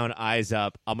 head down, eyes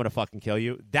up, I'm gonna fucking kill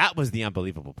you. That was the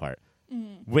unbelievable part.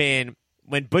 When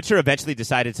Butcher eventually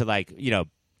decided to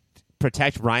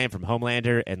protect Ryan from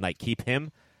Homelander and like keep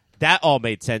him, that all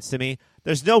made sense to me.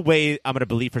 There's no way I'm gonna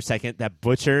believe for a second that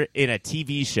Butcher in a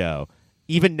TV show,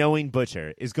 even knowing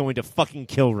Butcher, is going to fucking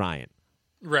kill Ryan.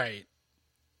 Right.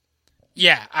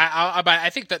 Yeah, I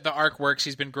think that the arc works.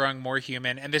 He's been growing more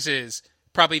human, and this is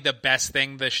probably the best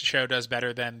thing the show does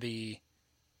better than the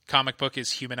comic book is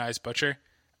humanize Butcher.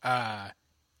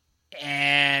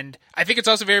 And I think it's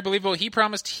also very believable. He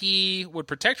promised he would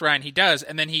protect Ryan. He does,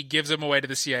 and then he gives him away to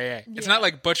the CIA. Yeah. It's not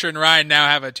like Butcher and Ryan now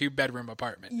have a 2-bedroom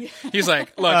apartment. Yeah. He's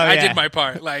like, look, I did my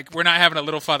part. Like, we're not having a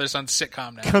little father-son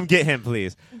sitcom now. Come get him,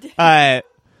 please. The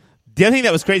other thing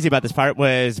that was crazy about this part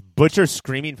was Butcher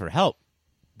screaming for help.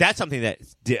 That's something that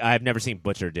I've never seen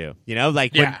Butcher do.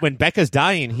 When Becca's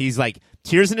dying, he's like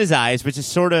tears in his eyes, which is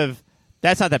sort of,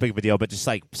 that's not that big of a deal, but just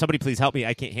like, somebody please help me.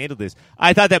 I can't handle this.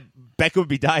 I thought that Becca would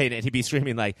be dying and he'd be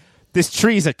screaming like, this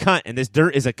tree's a cunt and this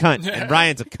dirt is a cunt and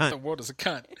Ryan's a cunt. The world is a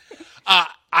cunt.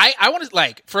 I want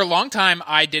to, for a long time,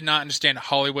 I did not understand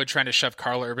Hollywood trying to shove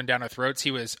Carl Urban down our throats. He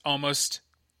was almost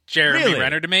Jeremy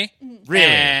Renner to me. Really?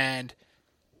 And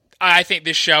I think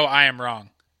this show, I am wrong.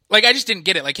 Like, I just didn't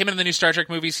get it. Like, him in the new Star Trek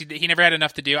movies, he never had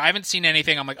enough to do. I haven't seen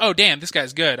anything. I'm like, oh, damn, this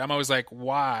guy's good. I'm always like,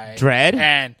 why? Dredd?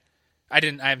 And I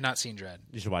have not seen Dredd.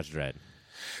 You should watch Dredd.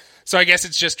 So I guess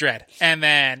it's just Dredd. And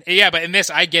then, yeah, but in this,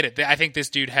 I get it. I think this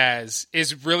dude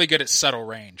is really good at subtle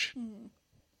range.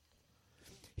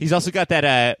 He's also got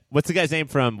that, what's the guy's name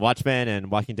from Watchmen and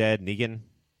Walking Dead? Negan?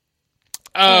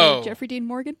 Oh. Jeffrey Dean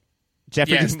Morgan?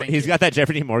 He's got that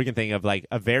Jeffrey Dean Morgan thing of like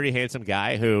a very handsome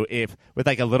guy who, if with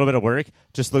like a little bit of work,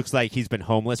 just looks like he's been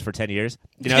homeless for 10 years.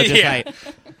 Like,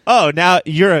 oh, now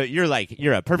you're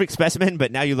a perfect specimen,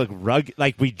 but now you look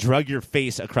like we drug your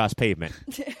face across pavement.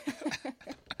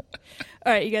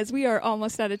 All right, you guys, we are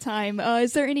almost out of time.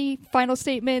 Is there any final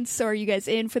statements, or are you guys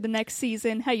in for the next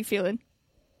season? How you feeling?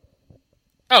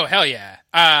 Oh, hell yeah.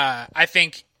 I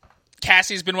think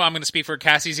Cassie's been one. I'm going to speak for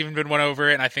Cassie's even been one over,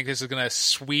 and I think this is going to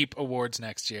sweep awards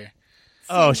next year.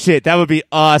 Oh, shit. That would be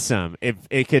awesome if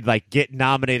it could, get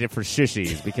nominated for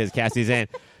Shushies because Cassie's in.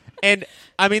 And,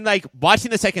 I mean,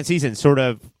 watching the second season sort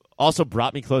of also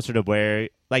brought me closer to where,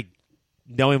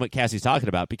 knowing what Cassie's talking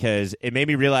about, because it made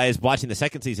me realize watching the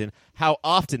second season how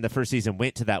often the first season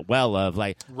went to that well of,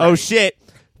 oh, shit,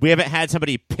 we haven't had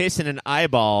somebody piss in an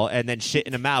eyeball and then shit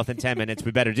in a mouth in 10 minutes.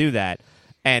 We better do that.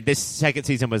 And this second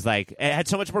season was it had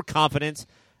so much more confidence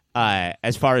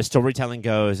as far as storytelling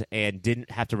goes and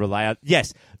didn't have to rely on.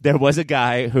 Yes, there was a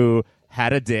guy who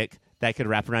had a dick that could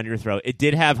wrap around your throat. It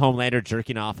did have Homelander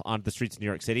jerking off on the streets of New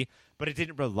York City, but it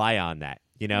didn't rely on that.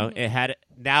 Mm-hmm. It had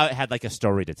a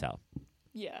story to tell.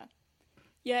 Yeah.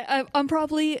 Yeah, I'm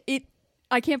probably it.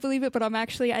 I can't believe it, but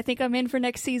I think I'm in for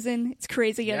next season. It's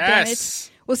crazy. Yes. I've done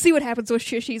it. We'll see what happens with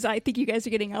Shushies. I think you guys are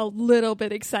getting a little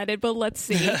bit excited, but let's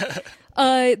see.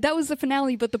 That was the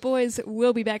finale, but the boys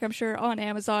will be back, I'm sure, on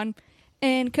Amazon.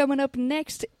 And coming up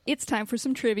next, it's time for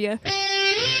some trivia.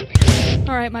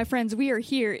 All right, my friends, we are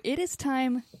here. It is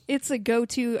time. It's a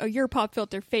go-to, your pop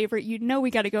filter favorite. You know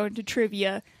we got to go into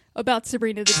trivia about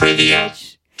Sabrina the Teenage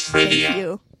Witch. Thank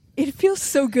you. It feels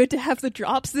so good to have the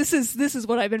drops. This is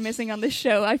what I've been missing on this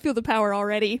show. I feel the power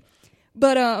already.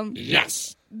 But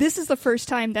yes. This is the first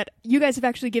time that you guys have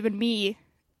actually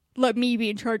let me be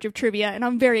in charge of trivia, and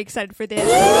I'm very excited for this.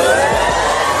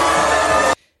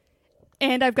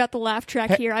 And I've got the laugh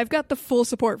track here. I've got the full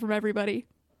support from everybody.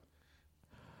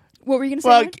 What were you going to say?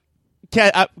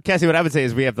 Well, Cassie, what I would say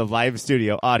is we have the live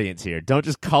studio audience here. Don't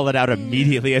just call it out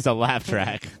immediately as a laugh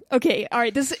track. Okay, all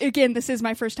right. This is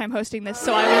my first time hosting this,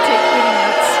 so I will take any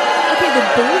notes. Okay, the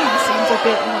bullying seems a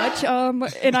bit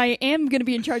much, and I am going to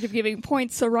be in charge of giving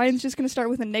points, so Ryan's just going to start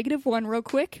with a -1 real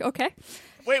quick, okay?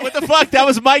 Wait, what the fuck? That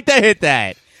was Mike that hit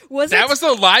that. That was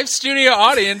the live studio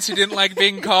audience who didn't like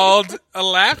being called a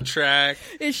laugh track.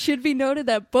 It should be noted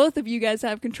that both of you guys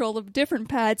have control of different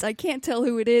pads. I can't tell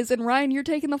who it is. And Ryan, you're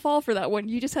taking the fall for that one.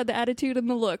 You just had the attitude and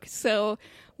the look. So,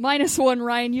 -1,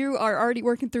 Ryan, you are already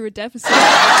working through a deficit. Can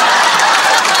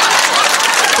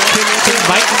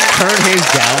Mike turn his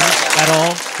down at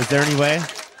all? Is there any way?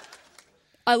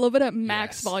 I love it at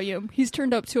max volume. He's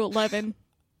turned up to 11.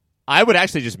 I would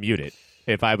actually just mute it.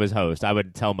 If I was host, I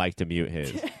would tell Mike to mute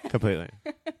his completely.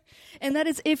 And that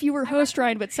is if you were host,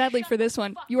 Ryan, but sadly for this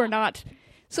one, you are not.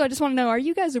 So I just want to know, are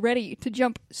you guys ready to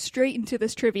jump straight into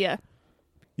this trivia?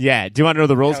 Yeah. Do you want to know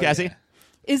the rules, Hell Cassie? yeah.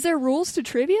 Is there rules to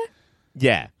trivia?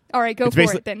 Yeah. All right, go It's for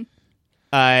basically- it then.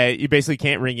 You basically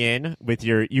can't ring in with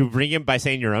you ring in by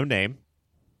saying your own name.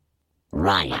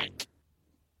 Ryan.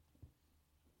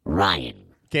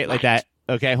 Okay, like that.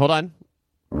 Okay, hold on.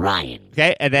 Ryan.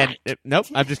 Okay, and then nope.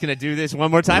 I'm just gonna do this one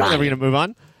more time, and then we're gonna move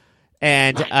on.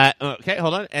 And okay,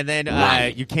 hold on. And then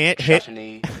you can't hit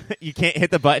you can't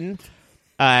hit the button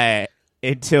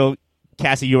until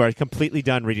Cassie, you are completely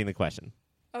done reading the question.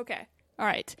 Okay. All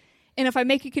right. And if I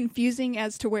make it confusing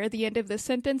as to where the end of the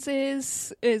sentence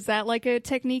is that like a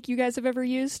technique you guys have ever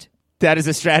used? That is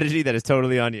a strategy that is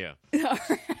totally on you. All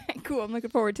right, cool. I'm looking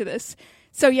forward to this.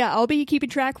 So yeah, I'll be keeping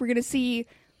track. We're going to see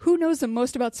who knows the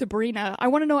most about Sabrina. I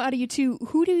want to know out of you two,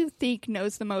 who do you think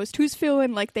knows the most? Who's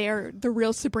feeling like they are the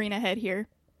real Sabrina head here?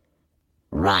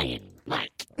 Ryan.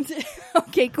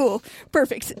 Okay, cool.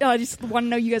 Perfect. I just want to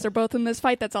know you guys are both in this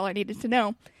fight. That's all I needed to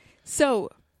know. So,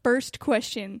 first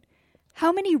question.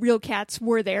 How many real cats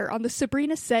were there on the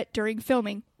Sabrina set during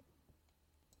filming?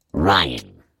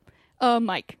 Ryan.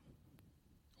 Mike.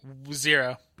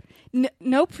 0.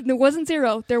 Nope, it wasn't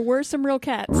 0. There were some real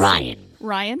cats.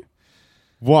 Ryan?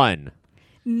 1.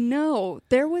 No,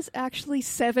 there was actually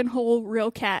 7 whole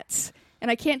real cats. And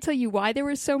I can't tell you why there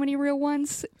were so many real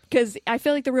ones, because I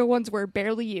feel like the real ones were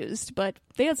barely used, but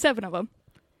they had 7 of them.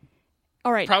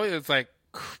 All right. Probably it's like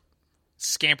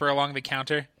scamper along the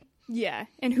counter. Yeah,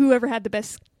 and whoever had the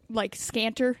best, like,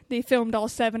 scanter, they filmed all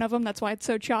 7 of them. That's why it's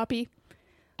so choppy.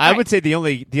 I would say the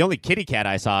only kitty cat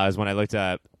I saw is when I looked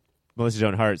up Melissa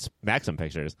Joan Hart's Maxim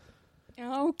pictures.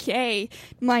 Okay,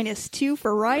 -2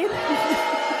 for Ryan.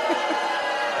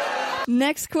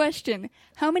 Next question.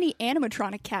 How many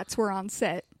animatronic cats were on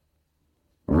set?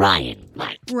 Ryan.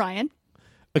 Ryan?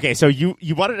 Okay, so you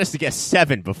wanted us to guess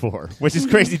 7 before, which is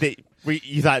crazy that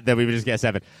you thought that we would just guess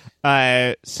 7.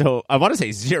 So I want to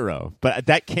say 0, but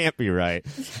that can't be right.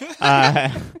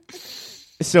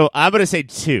 So I'm going to say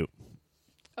 2.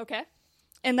 Okay.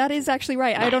 And that is actually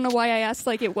right. I don't know why I asked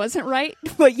like it wasn't right,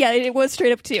 but yeah, it was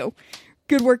straight up 2.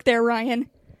 Good work there, Ryan.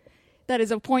 That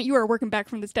is a point. You are working back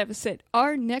from this deficit.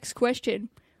 Our next question.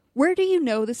 Where do you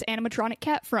know this animatronic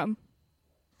cat from?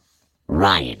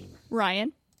 Ryan.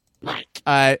 Ryan?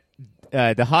 The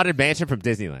Haunted Mansion from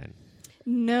Disneyland.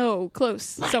 No, close.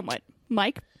 Somewhat.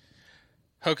 Mike?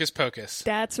 Hocus Pocus.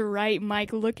 That's right,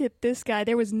 Mike. Look at this guy.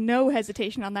 There was no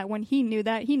hesitation on that one. He knew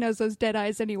that. He knows those dead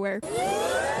eyes anywhere. The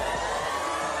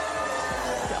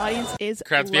audience is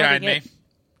Crowd's loving behind it. me.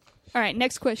 All right,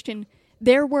 next question.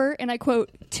 There were, and I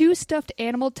quote, 2 stuffed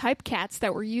animal type cats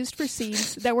that were used for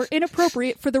scenes that were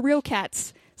inappropriate for the real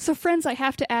cats. So, friends, I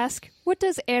have to ask, what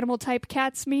does animal type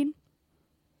cats mean?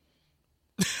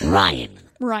 Ryan.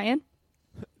 Ryan?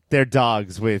 They're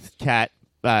dogs with cat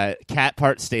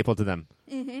parts stapled to them.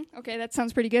 Okay, that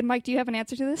sounds pretty good. Mike, do you have an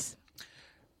answer to this?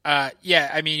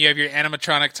 Yeah, I mean, you have your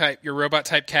animatronic type, your robot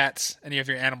type cats, and you have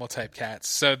your animal type cats.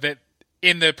 So that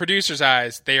in the producer's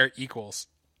eyes, they are equals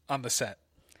on the set.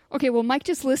 Okay, well, Mike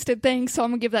just listed things, so I'm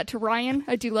going to give that to Ryan.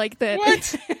 I do like that.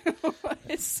 What?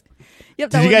 Yep,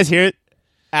 Did you guys hear it?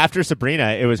 After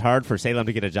Sabrina, it was hard for Salem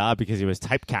to get a job because he was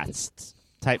typecast.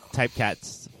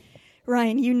 Typecats.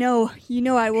 Ryan, you know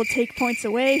I will take points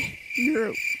away.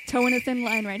 You're towing a thin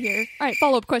line right here. All right,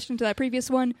 follow-up question to that previous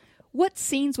one. What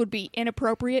scenes would be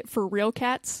inappropriate for real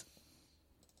cats?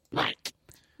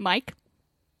 Mike?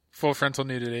 Full frontal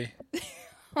nudity.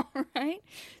 All right.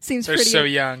 Seems They're pretty so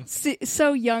young.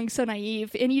 So young, so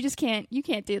naive, and you just can't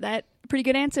do that. Pretty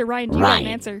good answer, Ryan. Do you have an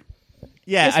answer?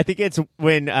 Yeah, Yes. I think it's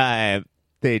when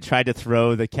they tried to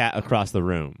throw the cat across the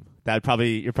room. You're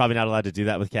probably not allowed to do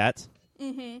that with cats.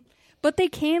 But they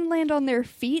can land on their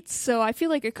feet, so I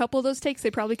feel like a couple of those takes they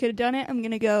probably could have done it. I'm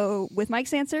going to go with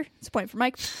Mike's answer. It's a point for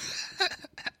Mike.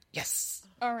 Yes.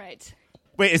 All right.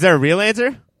 Wait, is there a real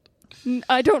answer?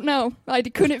 I don't know. I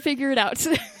couldn't figure it out.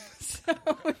 So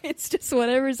it's just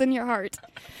whatever's in your heart.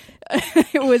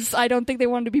 I don't think they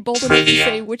wanted to be bold enough to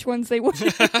say which ones they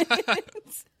wanted.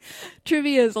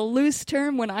 Trivia is a loose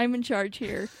term when I'm in charge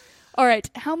here. All right.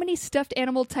 How many stuffed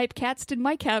animal type cats did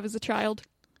Mike have as a child?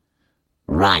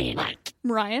 Ryan.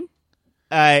 Ryan?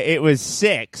 It was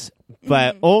 6,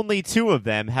 but only 2 of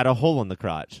them had a hole in the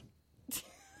crotch.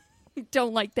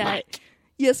 Don't like that.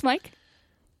 Yes, Mike?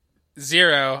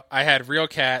 0. I had real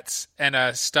cats and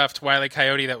a stuffed Wile E.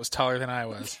 Coyote that was taller than I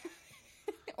was.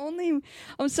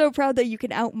 I'm so proud that you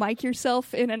can out Mike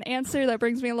yourself in an answer. That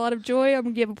brings me a lot of joy. I'm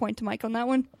going to give a point to Mike on that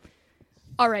one.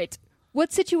 All right.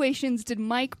 What situations did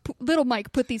little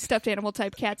Mike put these stuffed animal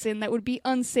type cats in that would be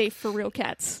unsafe for real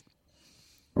cats?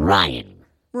 Ryan.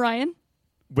 Ryan?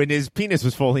 when his penis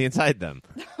was fully inside them.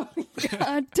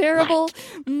 Terrible.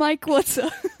 Mike, what's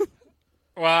up?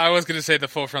 Well, I was going to say the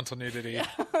full frontal nudity.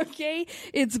 Okay,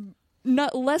 it's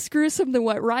not less gruesome than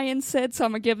what Ryan said, so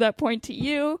I'm going to give that point to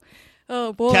you.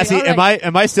 Oh, boy. Cassie, all right.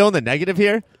 am I still in the negative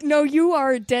here? No, you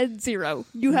are dead zero.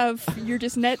 You're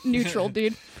just net neutral,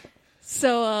 dude.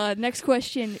 So, next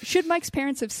question. Should Mike's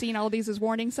parents have seen all these as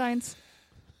warning signs?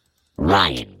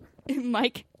 Ryan.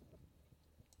 Mike?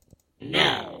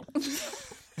 No.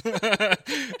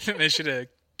 They should have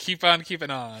keep on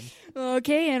keeping on.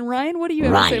 Okay, and Ryan, what do you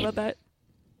have to say Ryan. about that?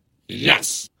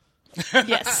 Yes.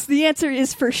 Yes, the answer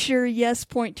is for sure yes,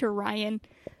 point to Ryan.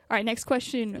 All right, next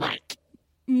question. Mike.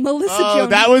 Melissa Oh, Jones.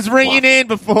 that was ringing in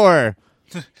before.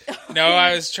 No,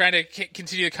 I was trying to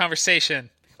continue the conversation.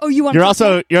 Oh, you want You're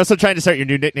also trying to start your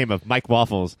new nickname of Mike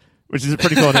Waffles, which is a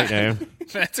pretty cool nickname.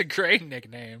 That's a great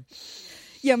nickname.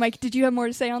 Yeah, Mike, did you have more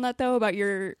to say on that, though, about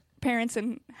your parents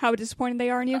and how disappointed they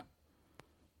are in you?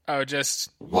 Oh,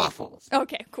 just Waffles.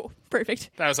 Okay, cool.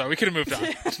 Perfect. that was all. We could have moved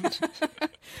on.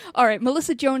 All right,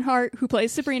 Melissa Joan Hart, who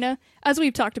plays Sabrina, as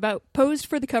we've talked about, posed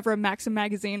for the cover of Maxim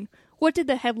magazine. What did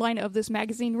the headline of this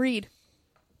magazine read?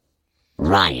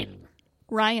 Ryan.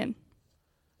 Ryan.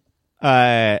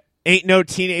 Ain't no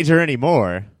teenager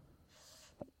anymore.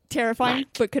 Terrifying, Mike.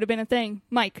 but could have been a thing.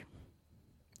 Mike.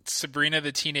 Sabrina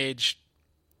the Teenage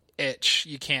Itch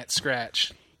You Can't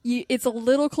Scratch. It's a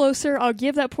little closer. I'll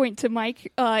give that point to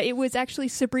Mike. It was actually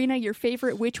Sabrina, your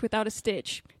favorite witch without a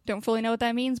stitch. Don't fully know what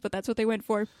that means, but that's what they went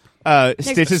for.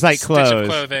 Stitch is like Stitch of clothes.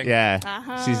 clothing. Yeah.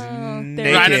 Uh-huh. She's There naked.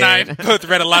 you Ryan and I both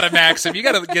read a lot of Maxim. You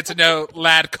got to get to know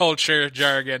lad culture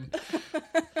jargon.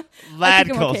 Lad I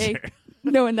think I'm culture. okay,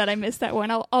 knowing that I missed that one.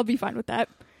 I'll be fine with that.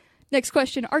 Next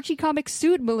question. Archie Comics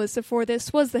sued Melissa for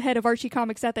this. Was the head of Archie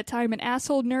Comics at that time an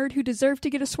asshole nerd who deserved to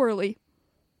get a swirly?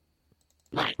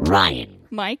 Mike. Ryan.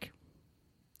 Mike?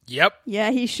 Yep.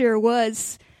 Yeah, he sure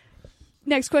was.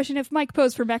 Next question. If Mike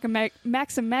posed for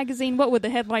Maxim magazine, what would the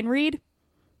headline read?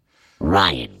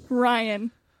 Ryan.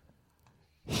 Ryan.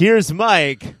 Here's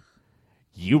Mike.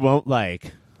 You won't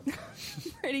like.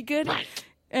 Pretty good. Mike.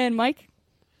 And Mike?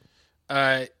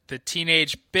 The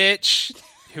teenage bitch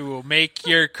who will make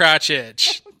your crotch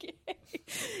itch.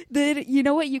 You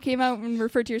know what? You came out and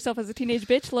referred to yourself as a teenage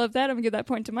bitch. Love that. I'm going to give that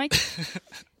point to Mike.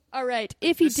 All right.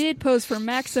 If he did pose for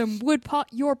Maxim, would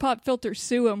your pop filter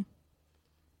sue him?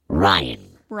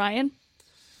 Ryan. Ryan?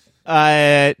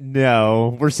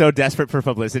 No. We're so desperate for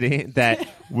publicity that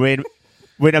when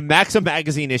a Maxim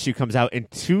magazine issue comes out in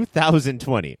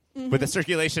 2020 with a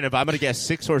circulation of, I'm going to guess,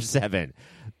 6 or 7,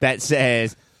 that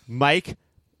says, Mike,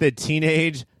 the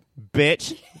teenage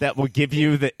bitch that will give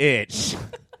you the itch,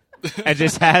 and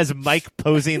just has Mike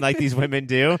posing like these women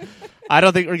do, I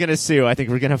don't think we're going to sue. I think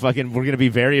we're going to be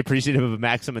very appreciative of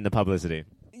Maxim and the publicity.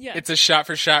 Yeah. It's a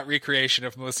shot-for-shot recreation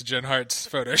of Melissa Joan Hart's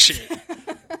photo shoot.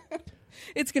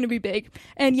 It's going to be big.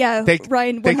 And yeah, They,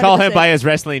 Ryan, they call him 100%. by his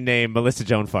wrestling name, Melissa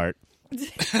Joan Fart.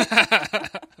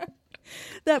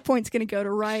 That point's going to go to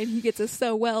Ryan. He gets us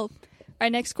so well. All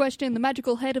right, next question. The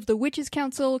magical head of the Witches'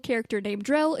 Council, character named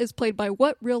Drell, is played by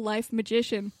what real-life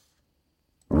magician?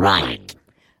 Ryan.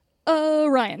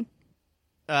 Ryan.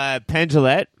 Penn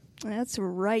Jillette. That's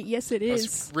right. Yes, it I is.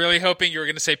 was really hoping you were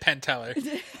going to say Penn Teller.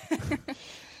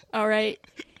 All right.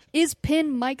 Is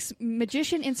Penn Mike's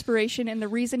magician inspiration and the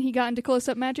reason he got into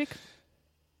close-up magic?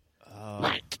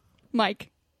 Mike. Mike.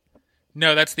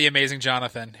 No, that's the amazing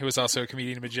Jonathan, who was also a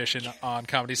comedian and magician on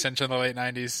Comedy Central in the late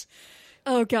 90s.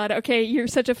 Oh, God. Okay, you're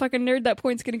such a fucking nerd. That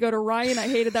point's going to go to Ryan. I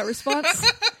hated that response.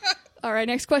 All right,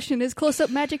 next question. Is close-up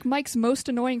magic Mike's most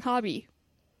annoying hobby?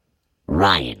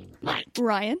 Ryan. Mike.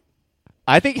 Ryan?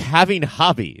 I think having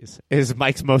hobbies is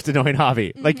Mike's most annoying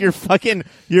hobby. Like you're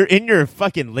in your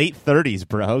fucking late 30s,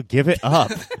 bro. Give it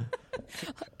up.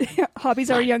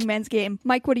 Hobbies are a young man's game.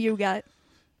 Mike, what do you got?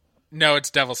 No, it's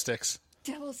Devil Sticks.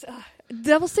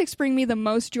 Devil sticks bring me the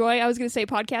most joy. I was going to say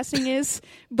podcasting is,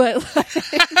 but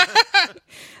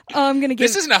I'm going to give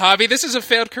This isn't a hobby. This is a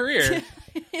failed career.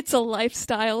 it's a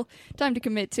lifestyle. Time to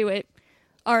commit to it.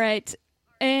 All right.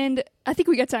 And I think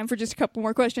we got time for just a couple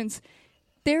more questions.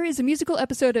 There is a musical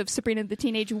episode of Sabrina the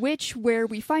Teenage Witch where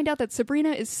we find out that Sabrina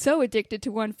is so addicted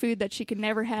to one food that she can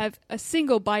never have a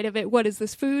single bite of it. What is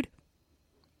this food?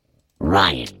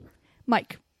 Ryan.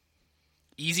 Mike.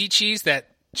 Easy cheese, that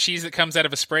cheese that comes out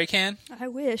of a spray can. I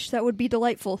wish. That would be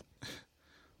delightful.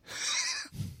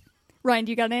 Ryan,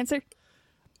 do you got an answer?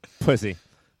 Pussy.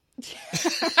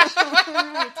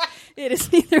 It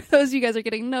is neither of those. You guys are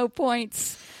getting no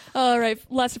points. All right,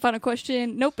 last and final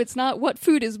question. Nope, it's not. What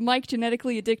food is Mike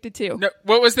genetically addicted to? No,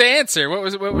 what was the answer? What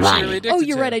was she really addicted to? Oh,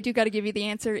 you're right. I do got to give you the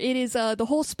answer. It is the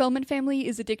whole Spellman family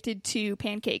is addicted to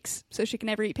pancakes, so she can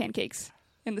never eat pancakes,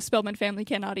 and the Spellman family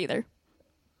cannot either.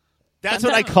 That's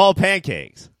what I call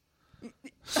pancakes.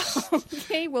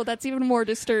 Okay, well, that's even more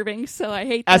disturbing, so I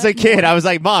hate that. As a kid, more. I was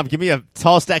like, Mom, give me a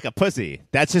tall stack of pussy.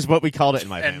 That's just what we called it in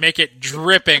my family. And make it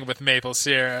dripping with maple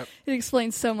syrup. It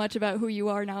explains so much about who you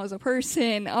are now as a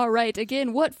person. All right,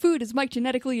 again, what food is Mike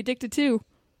genetically addicted to?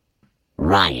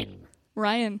 Ryan.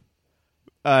 Ryan.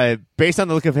 Based on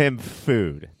the look of him,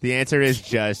 food. The answer is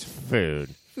just food.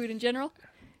 Food in general?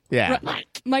 Yeah.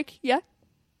 Mike, yeah?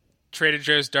 Trader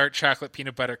Joe's dark chocolate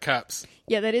peanut butter cups.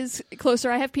 Yeah, that is closer.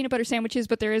 I have peanut butter sandwiches,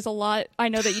 but there is a lot I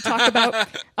know that you talk about.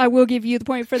 I will give you the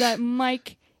point for that,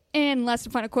 Mike. And last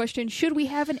and final question, should we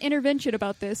have an intervention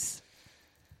about this?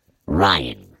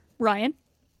 Ryan. Ryan?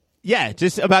 Yeah,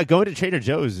 just about going to Trader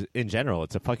Joe's in general.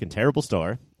 It's a fucking terrible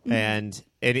store, and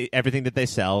everything that they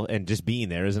sell and just being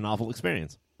there is an awful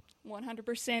experience.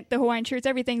 100%. The Hawaiian shirts,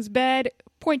 everything's bad.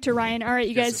 Point to Ryan. All right,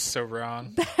 you This guys. is so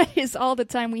wrong. That is all the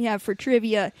time we have for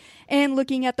trivia. And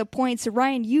looking at the points,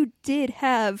 Ryan, you did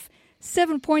have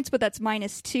 7 points, but that's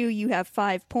 -2. You have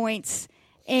 5 points.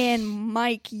 And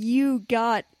Mike, you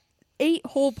got 8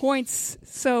 whole points.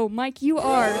 So, Mike, you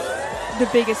are the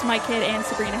biggest Mike head and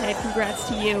Sabrina head. Congrats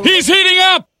to you. He's heating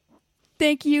up!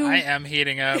 Thank you. I am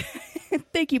heating up.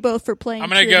 Thank you both for playing I'm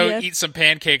going to trivia. go eat some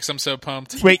pancakes. I'm so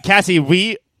pumped. Wait, Cassie,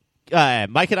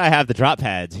 Mike and I have the drop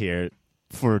pads here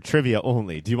for trivia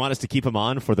only. Do you want us to keep them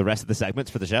on for the rest of the segments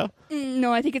for the show?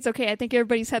 No, I think it's okay. I think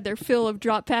everybody's had their fill of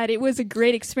Drop Pad. It was a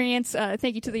great experience.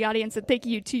 Thank you to the audience, and thank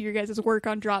you to your guys' work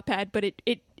on Drop Pad, but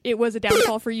it was a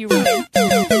downfall for you, Ryan.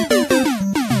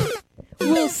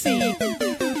 We'll see.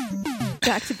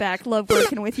 Back to back. Love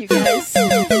working with you guys.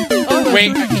 Oh,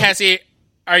 Wait, Cassie,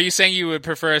 are you saying you would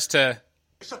prefer us to...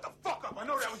 Shut the fuck up. I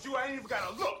know that was you. I ain't even got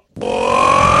to look.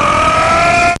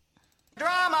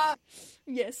 Drama!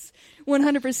 yes,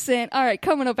 100%. All right,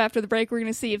 coming up after the break, we're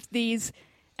going to see if these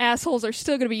assholes are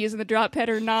still going to be using the Drop Pad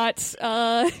or not.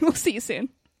 We'll see you soon.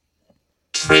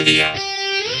 Trivia.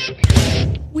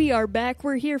 We are back.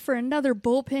 We're here for another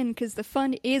bullpen because the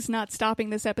fun is not stopping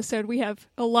this episode. We have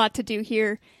a lot to do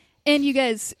here. And you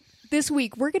guys, this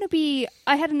week, we're going to be...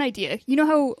 I had an idea. You know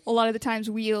how a lot of the times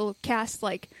we'll cast,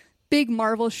 like, big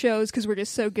Marvel shows because we're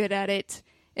just so good at it,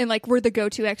 and, like, we're the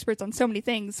go-to experts on so many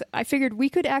things. I figured we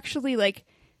could actually, like...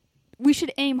 We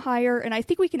should aim higher, and I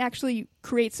think we can actually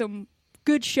create some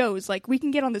good shows. Like, we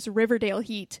can get on this Riverdale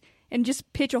heat and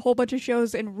just pitch a whole bunch of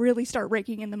shows and really start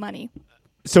raking in the money.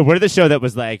 So we're the show that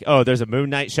was like, oh, there's a Moon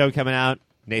Knight show coming out,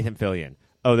 Nathan Fillion.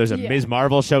 Oh, there's a Ms.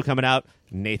 Marvel show coming out,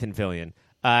 Nathan Fillion.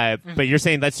 But you're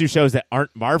saying let's do shows that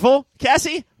aren't Marvel,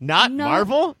 Cassie? Not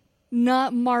Marvel?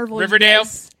 Not Marvel. Riverdale?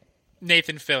 Yes.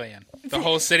 Nathan Fillion. The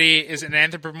whole city is an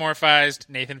anthropomorphized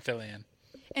Nathan Fillion.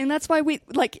 And that's why we,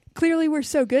 like, clearly we're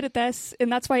so good at this,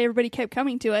 and that's why everybody kept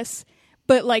coming to us.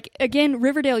 But, like, again,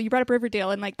 Riverdale, you brought up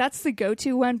Riverdale, and, like, that's the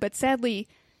go-to one, but sadly,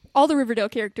 all the Riverdale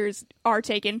characters are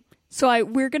taken. So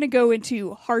we're going to go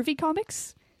into Harvey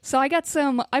comics. So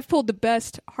I've pulled the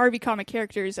best Harvey comic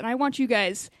characters, and I want you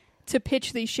guys to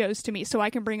pitch these shows to me so I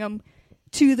can bring them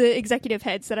to the executive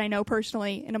heads that I know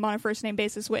personally and I'm on a first-name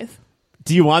basis with.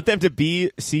 Do you want them to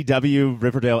be CW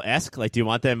Riverdale-esque? Like, do you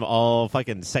want them all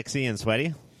fucking sexy and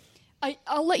sweaty?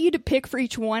 I'll let you to pick for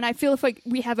each one. I feel if like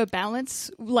we have a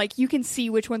balance, like you can see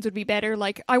which ones would be better.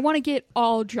 Like I want to get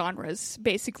all genres,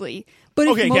 basically. But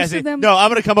Okay, if most Cassie. of them, No, I'm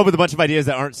going to come up with a bunch of ideas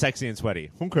that aren't sexy and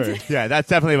sweaty. Okay. Yeah, that's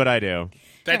definitely what I do.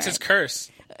 That's his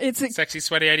curse. it's Sexy,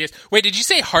 sweaty ideas. Wait, did you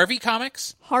say Harvey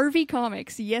Comics? Harvey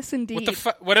comics. Yes, indeed.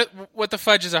 What the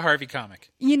fudge is a Harvey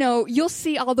comic? You know, you'll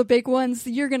see all the big ones.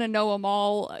 You're gonna know them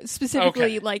all.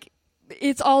 Specifically, Okay. like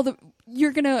it's all the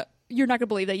you're not gonna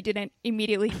believe that you didn't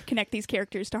immediately connect these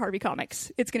characters to Harvey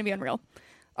comics. It's gonna be unreal.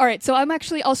 All right, so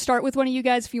I'll start with one of you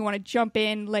guys if you want to jump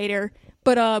in later.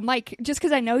 But Mike, just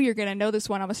because I know you're gonna know this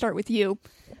one, I'm gonna start with you.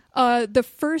 The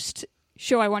first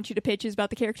show I want you to pitch is about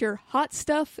the character Hot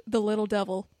Stuff, the Little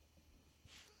Devil.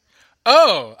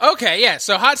 Oh, okay, yeah.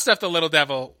 So Hot Stuff, the Little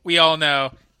Devil, we all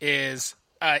know is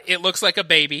it looks like a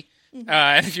baby.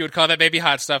 And if you would call that baby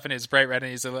Hot Stuff, and it's bright red,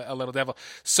 and he's a little devil.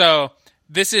 So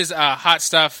this is Hot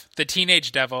Stuff, the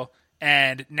teenage devil,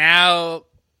 and now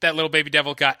that little baby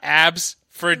devil got abs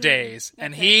for days,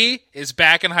 and he is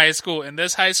back in high school. In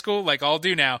this high school, like all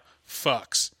do now,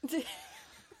 fucks.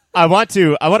 I want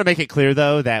to make it clear,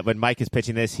 though, that when Mike is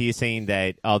pitching this, he's saying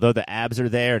that although the abs are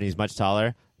there and he's much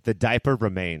taller, the diaper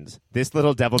remains. This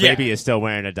little devil baby is still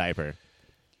wearing a diaper.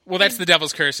 Well, that's the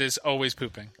devil's curse, is always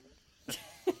pooping.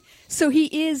 So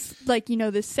he is like,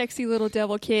 this sexy little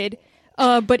devil kid.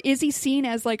 But is he seen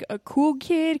as like a cool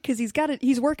kid? Because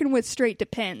he's working with straight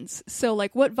depends. So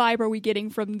like, what vibe are we getting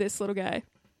from this little guy?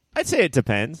 I'd say it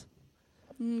depends.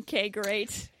 Okay,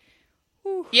 great.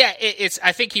 Yeah, it's.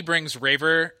 I think he brings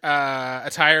raver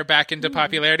attire back into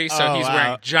popularity. So he's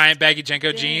wearing giant baggy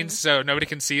Jenko jeans, so nobody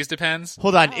can see his depends.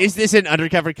 Hold on, is this an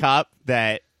undercover cop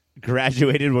that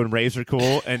graduated when raves were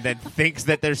cool and then thinks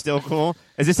that they're still cool?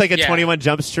 Is this like a 21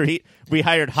 Jump Street? We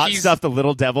hired Hot Stuff the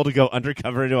Little Devil to go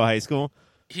undercover into a high school?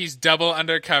 He's double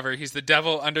undercover. He's the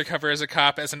devil undercover as a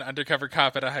cop, as an undercover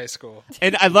cop at a high school.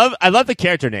 And I love the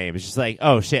character name. It's just like,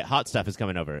 oh shit, Hot Stuff is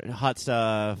coming over. Hot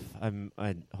Stuff. Hold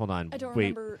on. I don't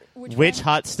Wait, remember which one?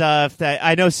 Hot Stuff that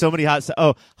I know so many Hot Stuff.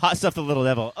 Oh, Hot Stuff the Little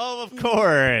Devil. Oh, of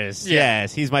course. Yeah.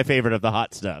 Yes, he's my favorite of the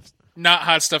Hot Stuffs. Not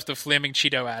Hot Stuff, the flaming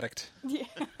Cheeto addict. Yeah.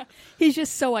 He's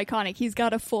just so iconic. He's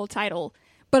got a full title.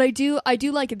 But I do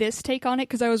like this take on it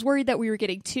because I was worried that we were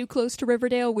getting too close to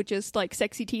Riverdale with just like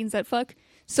sexy teens that fuck.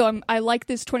 So I like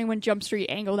this 21 Jump Street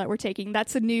angle that we're taking.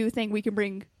 That's a new thing we can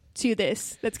bring to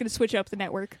this. That's going to switch up the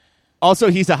network.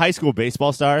 Also, he's a high school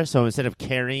baseball star, so instead of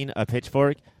carrying a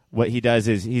pitchfork, what he does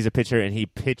is he's a pitcher and he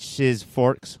pitches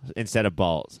forks instead of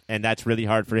balls, and that's really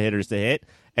hard for hitters to hit.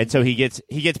 And so he gets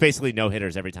basically no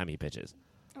hitters every time he pitches.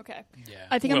 Okay. Yeah.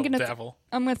 I think I'm devil.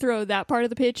 gonna throw that part of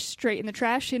the pitch straight in the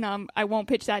trash, and I won't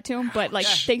pitch that to him. But like,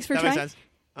 thanks for That makes trying. sense.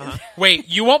 Uh-huh. Wait,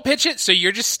 you won't pitch it? So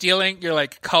you're just stealing, you're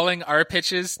like culling our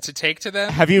pitches to take to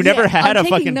them? Have you never had I'm a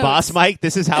taking fucking notes. boss mic?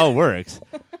 This is how it works.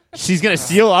 She's going to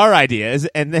steal our ideas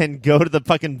and then go to the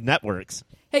fucking networks.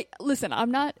 Hey, listen,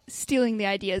 I'm not stealing the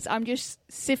ideas. I'm just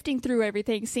sifting through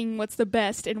everything, seeing what's the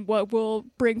best and what will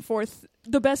bring forth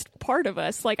the best part of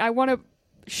us. Like, I want to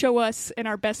show us in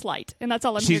our best light, and that's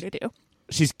all I'm here to do.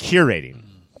 She's curating.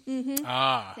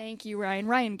 Thank you, Ryan.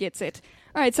 Ryan gets it.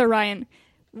 All right, so Ryan,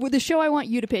 with the show I want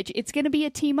you to pitch, it's going to be a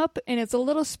team up, and it's a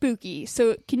little spooky.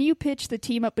 So can you pitch the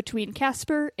team up between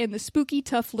Casper and the spooky,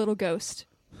 tough little ghost?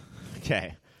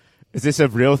 Okay. Is this a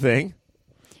real thing?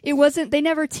 It wasn't. They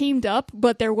never teamed up,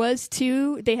 but there was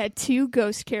two. They had two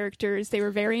ghost characters. They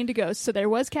were very into ghosts. So there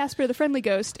was Casper, the friendly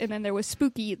ghost, and then there was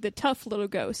Spooky, the tough little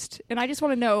ghost. And I just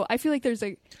want to know. I feel like there's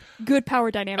a good power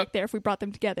dynamic there if we brought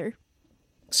them together.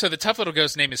 So the tough little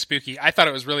ghost name is Spooky. I thought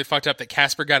it was really fucked up that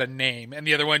Casper got a name and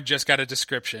the other one just got a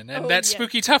description. And that's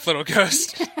Spooky Tough Little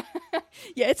Ghost.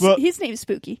 Yeah, his name's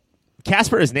Spooky.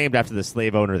 Casper is named after the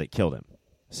slave owner that killed him.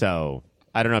 So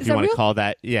I don't know if you want to call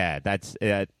that. Yeah, that's...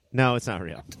 no, it's not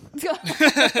real.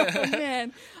 Oh,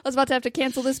 man. I was about to have to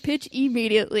cancel this pitch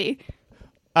immediately.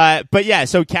 But yeah,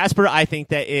 so Casper, I think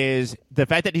that is the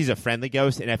fact that he's a friendly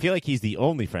ghost, and I feel like he's the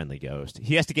only friendly ghost.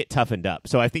 He has to get toughened up.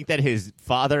 So I think that his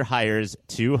father hires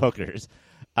two hookers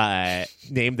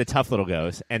named the Tough Little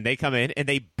Ghost, and they come in and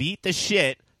they beat the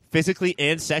shit physically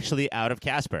and sexually out of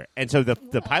Casper. And so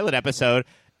the pilot episode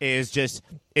is just,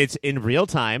 it's in real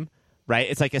time, right?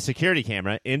 It's like a security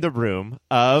camera in the room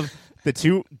of the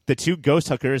two ghost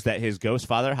hookers that his ghost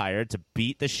father hired to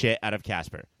beat the shit out of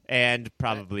Casper and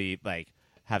probably like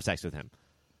have sex with him.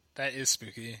 That is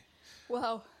spooky.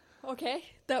 Wow. Okay.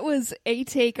 That was a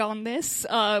take on this.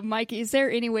 Mike, is there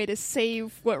any way to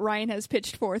save what Ryan has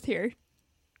pitched forth here?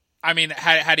 I mean,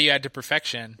 how do you add to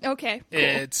perfection? Okay. Cool.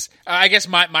 It's I guess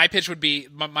my pitch would be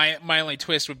my only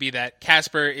twist would be that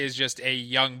Casper is just a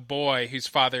young boy whose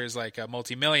father is like a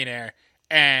multimillionaire,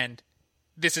 and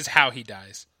this is how he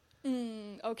dies.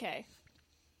 Okay.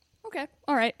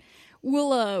 All right.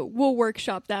 We'll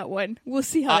workshop that one. We'll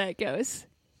see how that goes.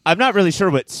 I'm not really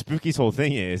sure what Spooky's whole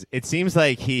thing is. It seems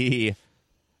like he,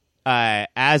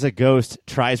 as a ghost,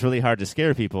 tries really hard to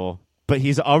scare people, but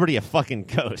he's already a fucking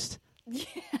ghost.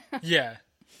 Yeah.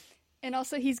 And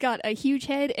also, he's got a huge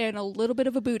head and a little bit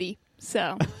of a booty.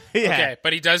 So Yeah. Okay,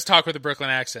 but he does talk with a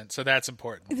Brooklyn accent, so that's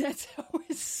important. that's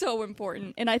so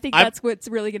important. And I think that's what's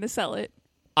really going to sell it.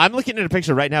 I'm looking at a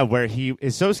picture right now where he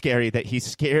is so scary that he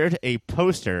scared a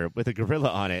poster with a gorilla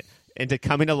on it into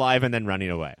coming alive and then running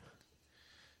away.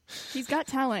 He's got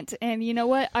talent. And you know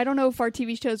what? I don't know if our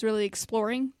TV show is really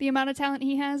exploring the amount of talent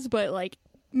he has, but like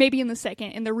maybe in the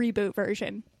reboot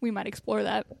version, we might explore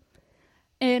that.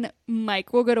 And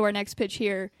Mike, we'll go to our next pitch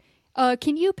here.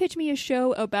 Can you pitch me a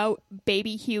show about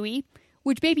Baby Huey?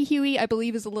 Which Baby Huey, I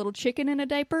believe, is a little chicken in a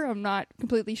diaper. I'm not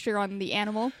completely sure on the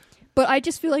animal. But I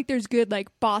just feel like there's good, like,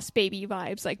 Boss Baby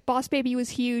vibes. Like, Boss Baby was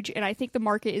huge, and I think the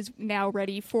market is now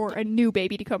ready for a new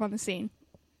baby to come on the scene.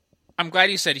 I'm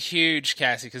glad you said huge,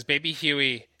 Cassie, because Baby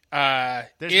Huey There's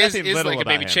is nothing little like a about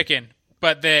baby him. chicken,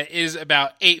 but that is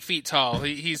about 8 feet tall.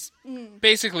 He's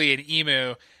basically an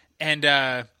emu, and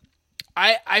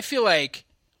I feel like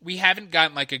we haven't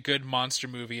gotten like a good monster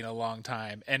movie in a long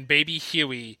time, and Baby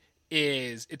Huey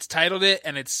is it's titled it,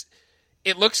 and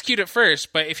it looks cute at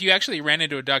first, but if you actually ran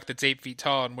into a duck that's 8 feet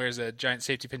tall and wears a giant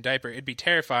safety pin diaper, it'd be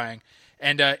terrifying.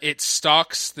 And it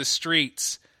stalks the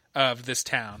streets of this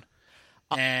town,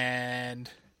 and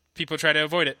people try to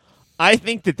avoid it. I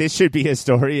think that this should be a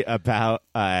story about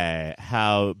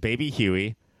how baby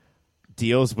Huey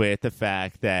deals with the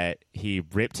fact that he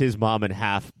ripped his mom in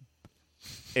half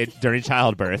during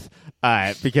childbirth,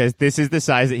 because this is the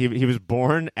size that he was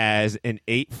born as an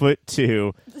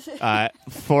 8'2",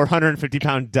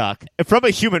 450-pound duck from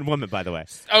a human woman, by the way.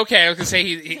 Okay, I was gonna say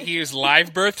he was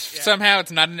live birthed somehow.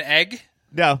 It's not an egg.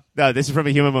 No, this is from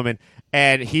a human woman,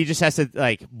 and he just has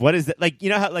to what is that? You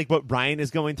know how what Ryan is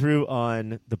going through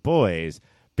on The Boys.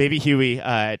 Baby Huey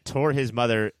tore his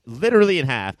mother literally in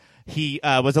half. He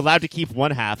was allowed to keep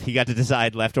one half. He got to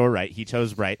decide left or right. He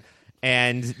chose right.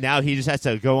 And now he just has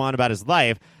to go on about his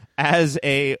life as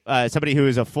a somebody who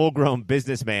is a full-grown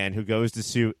businessman who goes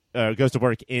to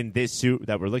work in this suit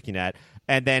that we're looking at,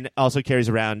 and then also carries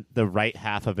around the right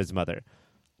half of his mother.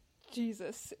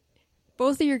 Jesus.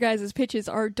 Both of your guys' pitches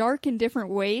are dark in different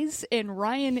ways, and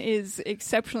Ryan is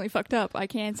exceptionally fucked up. I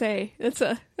can't say. That's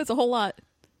a whole lot.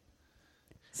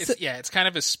 It's kind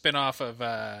of a spin-off of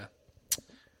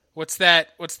what's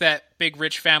that big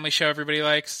rich family show everybody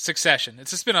likes? Succession.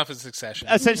 It's a spin-off of Succession.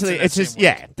 Essentially, it's just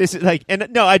this is and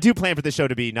no, I do plan for the show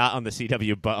to be not on the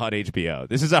CW but on HBO.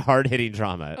 This is a hard-hitting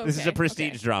drama. This is a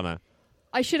prestige drama.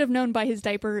 I should have known by his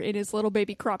diaper in his little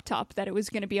baby crop top that it was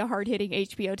going to be a hard-hitting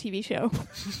HBO TV show.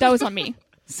 That was on me.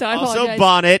 So I apologize. Also,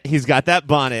 bonnet. He's got that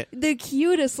bonnet. The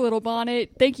cutest little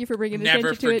bonnet. Thank you for bringing this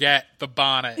attention to it. Never forget the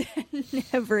bonnet.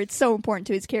 Never. It's so important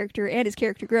to his character and his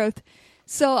character growth.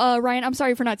 So, Ryan, I'm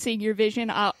sorry for not seeing your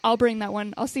vision. I'll bring that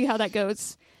one. I'll see how that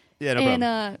goes. Yeah, no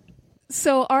problem.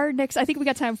 So our next, I think we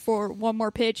got time for one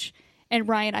more pitch. And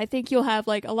Ryan, I think you'll have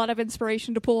a lot of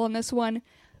inspiration to pull on this one.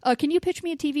 Can you pitch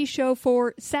me a TV show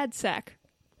for Sad Sack?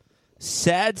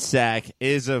 Sad Sack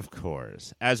is, of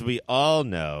course, as we all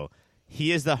know,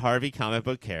 he is the Harvey comic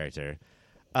book character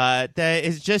that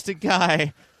is just a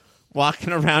guy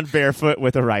walking around barefoot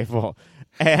with a rifle.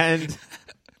 And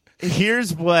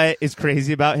here's what is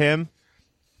crazy about him.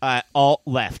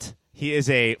 Alt-left. He is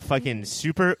a fucking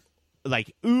super,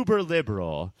 uber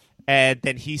liberal. And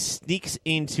then he sneaks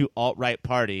into alt-right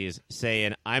parties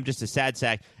saying, I'm just a sad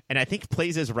sack. And I think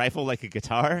plays his rifle like a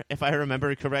guitar, if I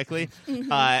remember correctly.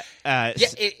 Singing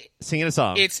a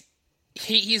song.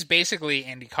 He's basically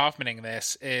Andy Kaufmaning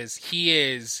this. He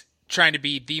is trying to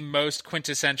be the most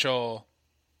quintessential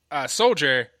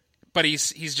soldier, but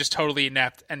he's just totally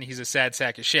inept, and he's a sad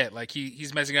sack of shit.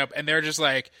 He's messing up, and they're just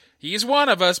like, he's one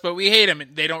of us, but we hate him.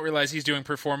 And they don't realize he's doing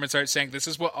performance art, saying this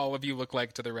is what all of you look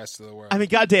like to the rest of the world. I mean,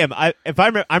 goddamn!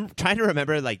 I'm trying to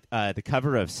remember the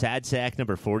cover of Sad Sack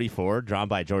number 44, drawn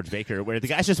by George Baker, where the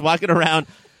guy's just walking around,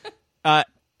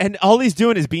 and all he's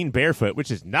doing is being barefoot, which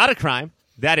is not a crime.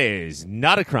 That is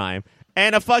not a crime.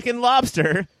 And a fucking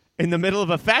lobster in the middle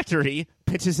of a factory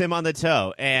pitches him on the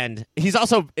toe. And he's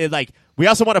also we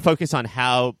also want to focus on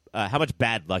how much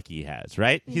bad luck he has,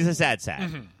 right? He's a sad sack.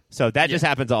 Mm-hmm. So that just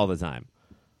happens all the time.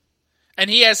 And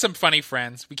he has some funny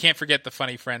friends. We can't forget the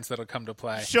funny friends that'll come to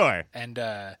play. Sure. And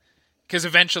because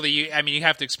eventually, you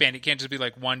have to expand. It can't just be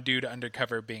one dude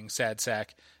undercover being sad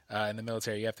sack in the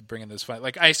military. You have to bring in those fun.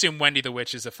 I assume Wendy the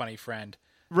Witch is a funny friend.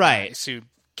 Right. I assume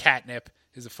Catnip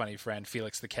is a funny friend.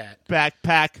 Felix the Cat.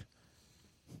 Backpack.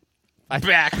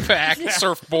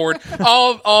 Surfboard.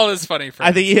 All his funny friends.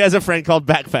 I think he has a friend called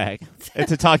Backpack.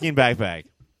 It's a talking backpack.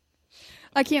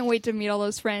 I can't wait to meet all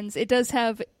those friends. It does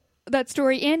have that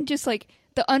story, and just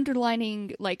the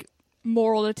underlining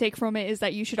moral to take from it is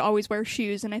that you should always wear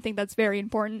shoes, and I think that's very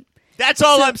important. That's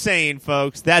all I'm saying,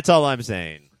 folks. That's all I'm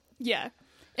saying. Yeah.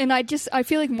 And I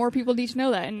feel like more people need to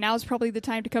know that, and now's probably the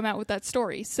time to come out with that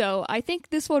story. So I think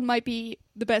this one might be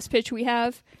the best pitch we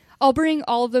have. I'll bring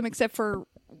all of them except for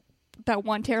that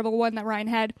one terrible one that Ryan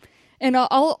had. And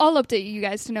I'll update you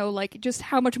guys to know just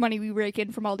how much money we rake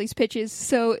in from all these pitches.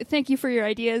 So thank you for your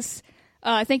ideas.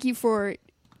 Thank you for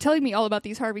telling me all about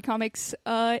these Harvey comics.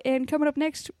 And coming up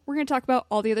next, we're going to talk about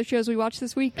all the other shows we watched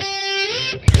this week.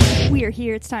 We are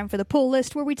here. It's time for the pull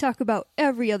list, where we talk about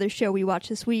every other show we watched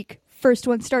this week. First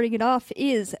one starting it off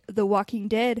is The Walking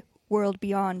Dead, World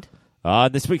Beyond.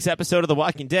 On this week's episode of The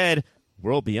Walking Dead,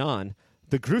 World Beyond,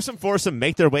 the gruesome foursome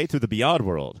make their way through the Beyond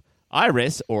world.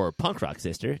 Iris, or punk rock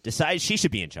sister, decides she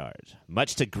should be in charge,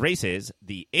 much to Grace's,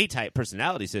 the A-type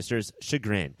personality sister's,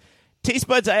 chagrin. Taste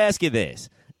buds, I ask you this.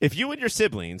 If you and your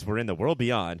siblings were in the world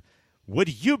beyond,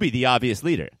 would you be the obvious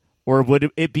leader? Or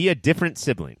would it be a different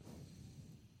sibling?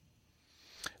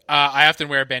 I often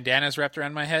wear bandanas wrapped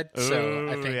around my head, so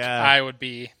I think I would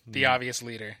be the obvious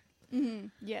leader.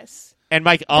 Yes. And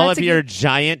Mike, all That's of a your good-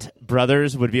 giant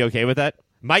brothers would be okay with that?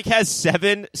 Mike has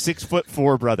 7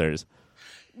 6'4" brothers.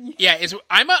 Yeah,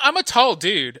 I'm a tall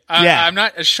dude. Yeah. I'm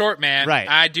not a short man. Right.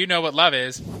 I do know what love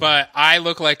is, but I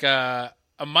look like a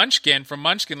munchkin from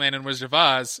Munchkinland and Wizard of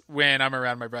Oz when I'm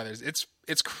around my brothers.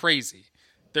 It's crazy.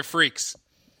 They're freaks.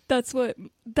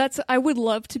 I would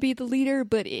love to be the leader,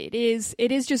 but it is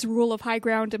just rule of high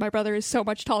ground, and my brother is so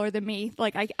much taller than me.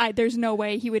 Like I there's no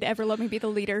way he would ever let me be the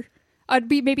leader. I'd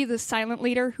be maybe the silent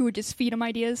leader who would just feed him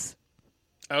ideas.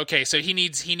 Okay, so he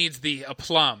needs the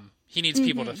aplomb. He needs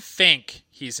people to think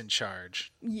he's in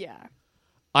charge. Yeah.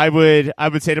 I would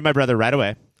say to my brother right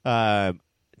away,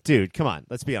 dude, come on,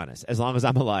 let's be honest. As long as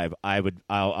I'm alive,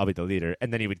 I'll be the leader,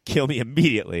 and then he would kill me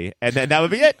immediately, and then that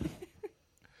would be it.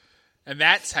 And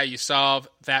that's how you solve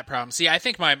that problem. See, I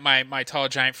think my tall,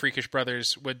 giant, freakish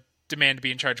brothers would demand to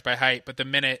be in charge by height, but the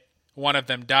minute one of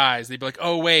them dies, they'd be like,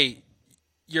 "Oh wait,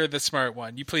 you're the smart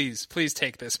one. You please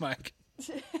take this, Mike."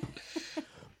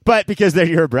 But because they're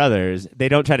your brothers, they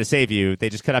don't try to save you. They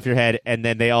just cut off your head, and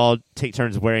then they all take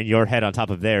turns wearing your head on top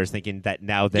of theirs, thinking that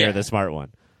now they're the smart one.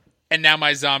 And now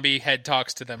my zombie head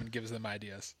talks to them and gives them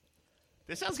ideas.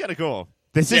 This sounds kind of cool.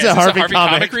 This is Is a this Harvey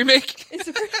comic remake? It's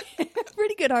a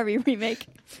pretty good Harvey remake.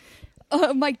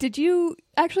 Mike, did you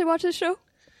actually watch this show?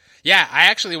 Yeah, I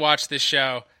actually watched this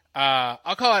show.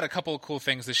 I'll call out a couple of cool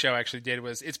things the show actually did.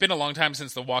 It's been a long time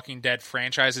since the Walking Dead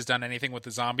franchise has done anything with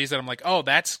the zombies that I'm like, oh,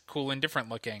 that's cool and different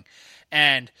looking.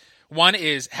 And one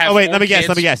is have. Oh wait, four let me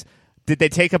kids. guess. Did they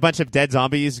take a bunch of dead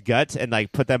zombies' guts and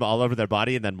like put them all over their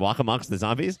body and then walk amongst the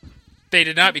zombies? They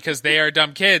did not, because they are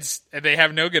dumb kids and they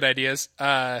have no good ideas.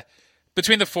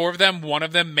 Between the four of them, one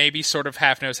of them maybe sort of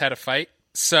half knows how to fight,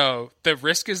 so the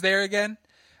risk is there again.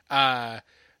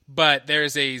 But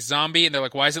there's a zombie, and they're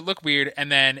like, why does it look weird? And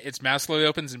then its mouth slowly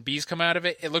opens, and bees come out of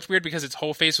it. It looked weird because its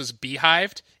whole face was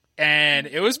beehived, and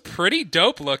it was pretty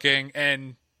dope looking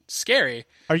and scary.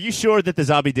 Are you sure that the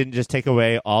zombie didn't just take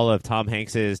away all of Tom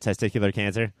Hanks's testicular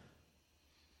cancer?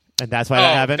 And that's why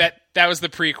that happened? That was the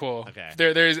prequel. Okay.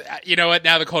 There's, you know what?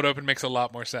 Now the cold open makes a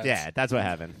lot more sense. Yeah, that's what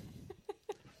happened.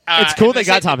 It's cool and they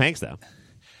got Tom Hanks, though.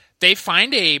 They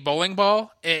find a bowling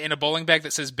ball in a bowling bag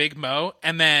that says Big Mo,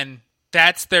 and then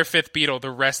that's their fifth Beatle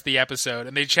the rest of the episode,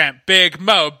 and they chant Big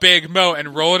Mo,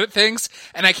 and roll it at things.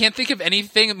 And I can't think of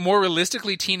anything more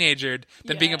realistically teenagered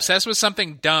than being obsessed with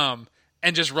something dumb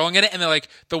and just rolling at it. And they're like,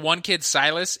 the one kid,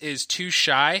 Silas, is too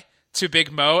shy to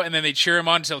Big Mo, and then they cheer him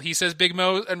on until he says Big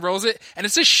Mo and rolls it, and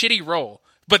it's a shitty roll.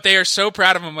 But they are so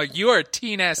proud of him, like, you are a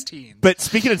teen-ass teen. But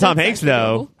speaking of Tom That's Hanks, actually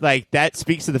though, cool. like that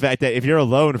speaks to the fact that if you're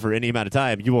alone for any amount of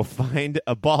time, you will find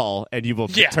a ball and you will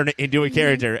turn it into a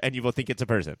character, and you will think it's a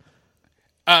person.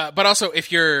 But also,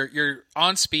 if you're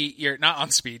on speed, you're not on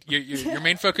speed. Your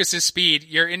main focus is speed.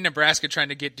 You're in Nebraska trying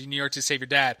to get to New York to save your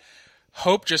dad.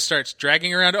 Hope just starts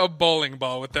dragging around a bowling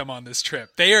ball with them on this trip.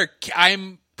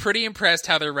 I'm pretty impressed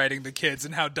how they're writing the kids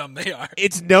and how dumb they are.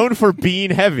 It's known for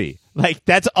being heavy. Like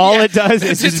that's all it does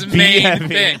is That's its just be main heavy.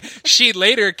 thing. She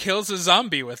later kills a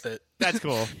zombie with it. That's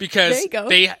cool. Because There you go.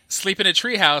 they sleep in a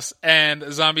treehouse and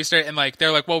the zombies start, and like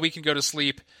they're like, well, we can go to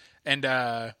sleep and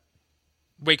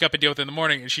wake up and deal with it in the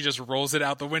morning, and she just rolls it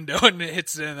out the window and it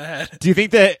hits it in the head. Do you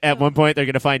think that at one point they're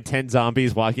going to find 10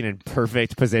 zombies walking in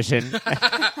perfect position?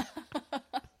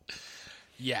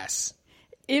 Yes.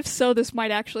 If so, this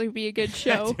might actually be a good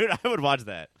show. Dude, I would watch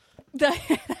that.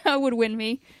 That would win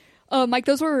me. Mike,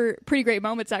 those were pretty great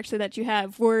moments, actually, that you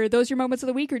have. Were those your moments of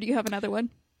the week, or do you have another one?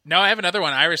 No, I have another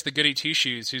one. Iris, the goody two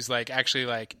shoes, who's like actually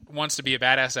like wants to be a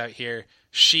badass out here.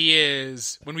 She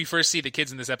is, when we first see the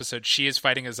kids in this episode, she is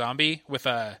fighting a zombie with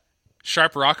a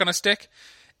sharp rock on a stick,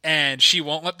 and she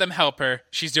won't let them help her.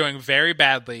 She's doing very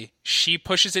badly. She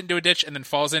pushes it into a ditch and then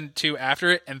falls into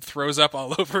after it and throws up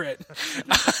all over it.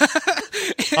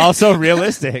 Also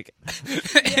realistic.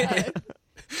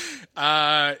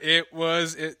 Out of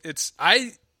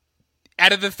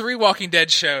the 3 Walking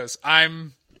Dead shows,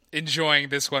 I'm enjoying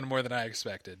this one more than I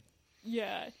expected.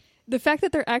 Yeah. The fact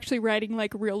that they're actually writing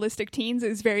like realistic teens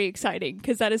is very exciting,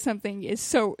 because that is something is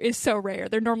so rare.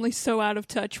 They're normally so out of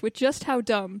touch with just how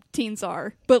dumb teens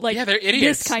are. But like, Yeah, they're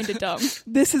idiots. This kind of dumb.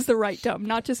 This is the right dumb,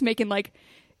 not just making like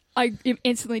I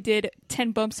instantly did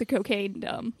 10 bumps of cocaine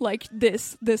dumb, like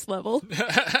this level.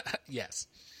 Yes.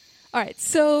 All right,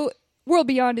 so World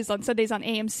Beyond is on Sundays on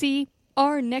AMC.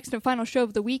 Our next and final show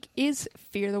of the week is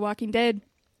Fear the Walking Dead.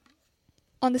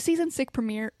 On the season 6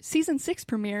 premiere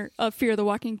of Fear the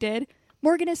Walking Dead,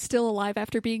 Morgan is still alive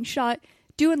after being shot,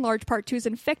 due in large part to his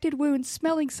infected wounds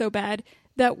smelling so bad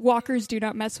that walkers do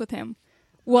not mess with him.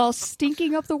 While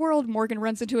stinking up the world, Morgan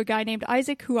runs into a guy named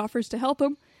Isaac who offers to help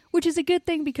him, which is a good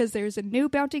thing because there's a new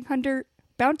bounty hunter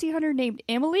bounty hunter named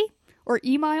Emily, or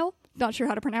Emile, not sure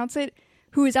how to pronounce it,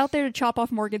 who is out there to chop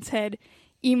off Morgan's head.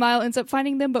 Emile ends up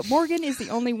finding them, but Morgan is the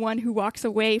only one who walks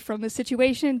away from the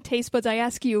situation. Taste buds, I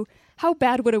ask you, how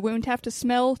bad would a wound have to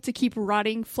smell to keep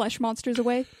rotting flesh monsters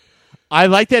away? I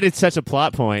like that it's such a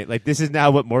plot point. Like, this is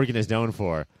now what Morgan is known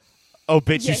for. Oh,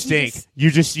 bitch, Yeah, you stink. he You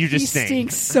just He stink.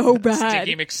 stinks so bad.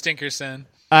 Stinky McStinkerson.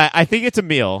 I think it's a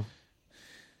meal.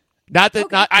 Not that.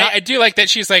 Okay. Not. I do like that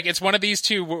she's like, it's one of these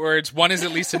two words. One is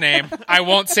at least a name. I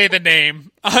won't say the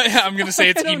name. I'm going to say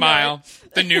it's I don't Emile,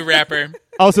 the new rapper.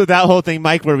 Also, that whole thing,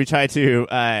 Mike, where we try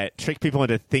to trick people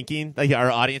into thinking, like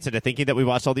our audience into thinking that we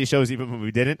watched all these shows even when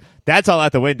we didn't. That's all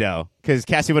out the window because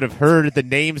Cassie would have heard the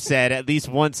name said at least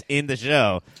once in the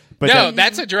show. But No,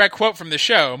 that's a direct quote from the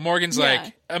show. Morgan's Yeah.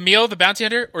 like, Emile, the bounty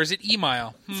hunter, or is it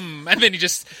Emile? And then he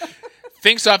just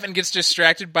thinks off and gets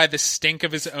distracted by the stink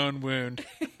of his own wound.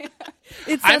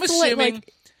 It's I'm that's like, assuming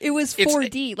it was it's-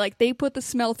 4D. Like they put the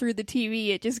smell through the TV.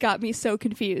 It just got me so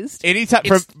confused. anytime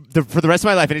for the rest of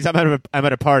my life, anytime I'm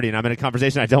at a party and I'm in a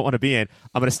conversation I don't want to be in,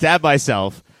 I'm going to stab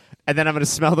myself, and then I'm going to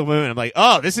smell the wound. I'm like,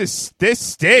 oh, this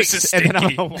stinks. This is And then I'm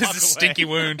stinky. gonna This walk is a away. stinky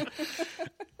wound.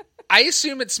 I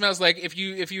assume it smells like if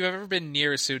you've ever been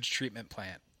near a sewage treatment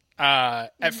plant.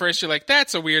 At first you're like,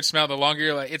 that's a weird smell. The longer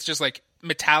you're like, it's just like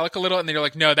metallic a little, and then you're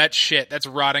like, no, that's shit. That's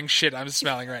rotting shit I'm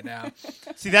smelling right now.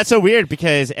 See, that's so weird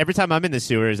because every time I'm in the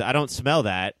sewers, I don't smell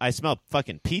that. I smell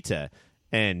fucking pizza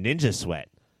and ninja sweat.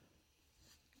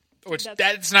 Which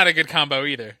that's not a good combo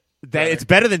either. It's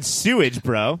better than sewage,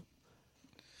 bro.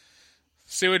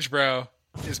 Sewage Bro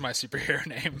is my superhero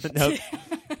name. Nope.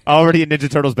 Already a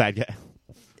Ninja Turtles bad guy.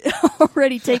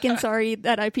 Already taken. Sorry,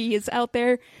 that IP is out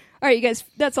there. All right, you guys,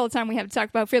 that's all the time we have to talk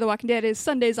about. Fear the Walking Dead is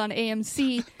Sundays on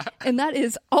AMC, and that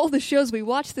is all the shows we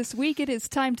watched this week. It is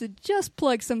time to just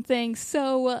plug some things.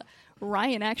 So,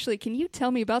 Ryan, actually, can you tell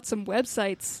me about some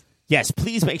websites? Yes,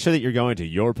 please make sure that you're going to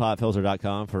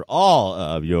yourpopfilter.com for all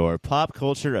of your pop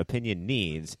culture opinion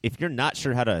needs. If you're not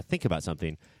sure how to think about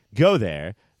something, go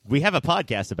there. We have a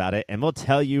podcast about it, and we'll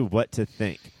tell you what to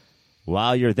think.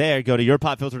 While you're there, go to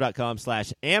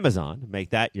yourpopfilter.com/Amazon.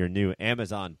 Make that your new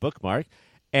Amazon bookmark.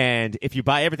 And if you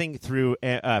buy everything through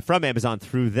from Amazon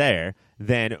through there,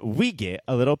 then we get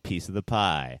a little piece of the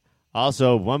pie.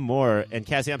 Also, one more, and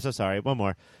Cassie, I'm so sorry, one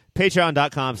more.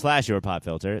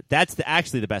 Patreon.com/yourpopfilter. That's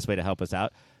actually the best way to help us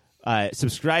out.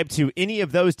 Subscribe to any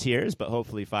of those tiers, but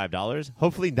hopefully $5.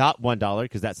 Hopefully not $1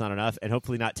 because that's not enough, and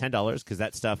hopefully not $10 because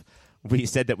that's stuff we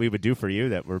said that we would do for you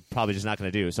that we're probably just not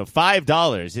going to do. So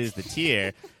 $5 is the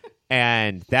tier.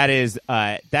 And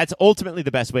that's ultimately the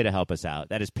best way to help us out.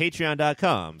 That is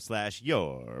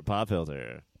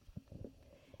patreon.com/yourpopfilter.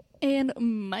 And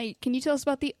Mike, can you tell us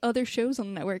about the other shows on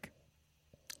the network?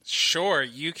 Sure.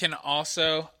 You can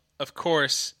also, of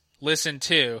course, listen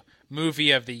to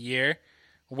Movie of the Year,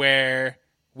 where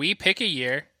we pick a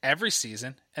year every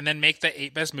season and then make the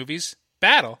 8 best movies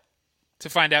battle to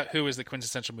find out who is the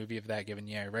quintessential movie of that given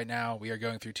year. Right now, we are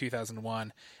going through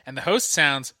 2001, and the host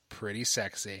sounds pretty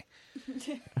sexy.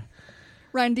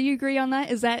 Ryan, do you agree on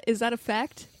that? Is that a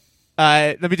fact?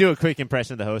 Let me do a quick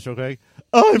impression of the host real quick.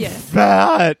 I'm Yeah.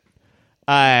 fat.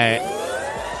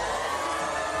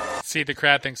 See, the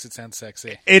crowd thinks it sounds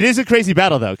sexy. It is a crazy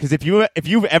battle, though, because if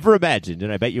you've ever imagined,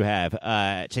 and I bet you have,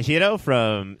 Chihiro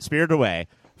from Spirited Away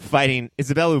fighting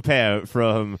Isabelle Huppert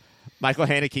from Michael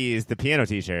Haneke's The Piano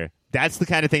Teacher, that's the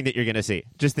kind of thing that you're going to see.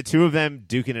 Just the two of them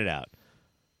duking it out.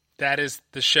 That is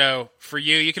the show for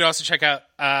you. You could also check out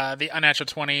The Unnatural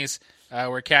 20s,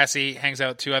 where Cassie hangs out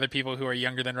with 2 other people who are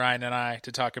younger than Ryan and I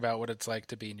to talk about what it's like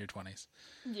to be in your 20s.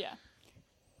 Yeah.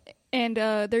 And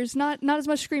there's not as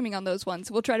much screaming on those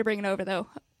ones. We'll try to bring it over, though.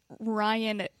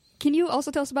 Ryan, can you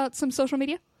also tell us about some social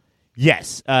media?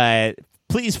 Yes.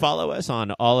 Please follow us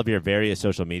on all of your various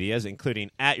social medias, including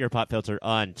 @YourPopFilter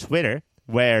on Twitter,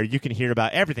 where you can hear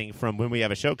about everything from when we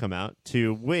have a show come out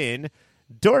to when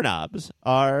doorknobs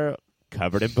are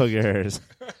covered in boogers.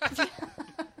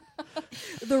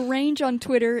 The range on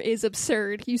Twitter is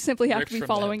absurd. You simply have Ripped to be from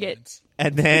following that it. pants.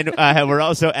 And then we're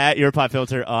also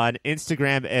 @YourPopFilter on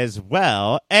Instagram as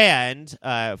well. And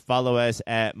follow us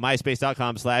at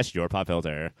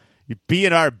myspace.com/YourPopFilter. Be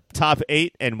in our top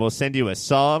 8, and we'll send you a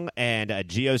song and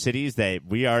GeoCities that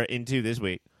we are into this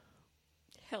week.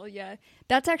 Hell yeah.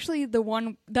 That's actually the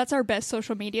one, that's our best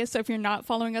social media. So if you're not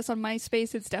following us on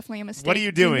MySpace, it's definitely a mistake. What are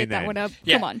you can doing hit that then? one up.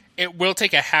 Yeah, Come on. It will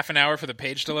take a half an hour for the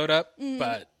page to load up,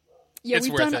 but Yeah, it's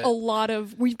we've worth done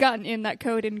it. we've gotten in that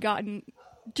code and gotten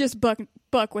just buck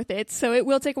with it. So it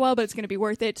will take a while, but it's going to be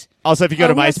worth it. Also, if you go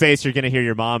to we also- MySpace, you're going to hear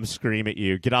your mom scream at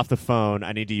you, "Get off the phone,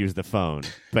 I need to use the phone."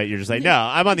 But you're just like, "No,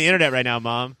 I'm on the internet right now,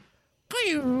 Mom."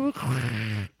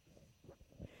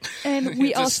 And we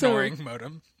It's a also snoring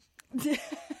modem.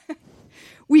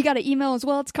 we got an email as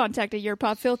well. It's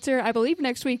contact@yourpopfilter. I believe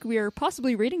next week we are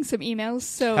possibly reading some emails.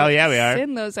 So Hell yeah, we are.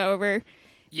 Send those over.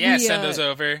 Yeah, We, send those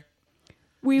over.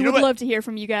 We You know would what? love to hear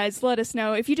from you guys. Let us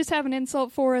know if you just have an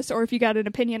insult for us, or if you got an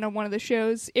opinion on one of the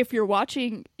shows. If you're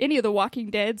watching any of the Walking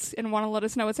Deads and want to let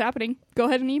us know what's happening, go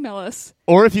ahead and email us.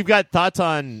 Or if you've got thoughts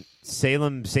on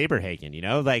Salem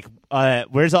Saberhagen, like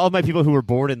where's all my people who were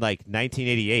born in like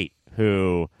 1988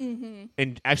 who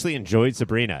actually enjoyed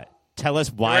Sabrina? Tell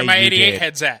us why. Where are my you 88 did.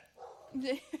 heads at?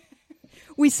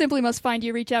 We simply must find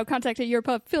you. Reach out,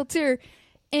 contact@yourpopfilter,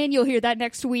 and you'll hear that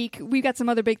next week. We've got some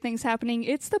other big things happening.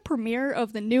 It's the premiere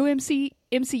of the new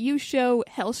MCU show,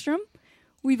 Hellstrom.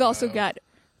 We've also got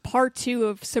part 2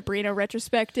 of Sabrina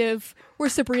retrospective, where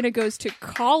Sabrina goes to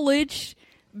college.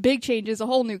 Big changes, a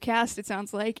whole new cast, it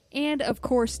sounds like. And, of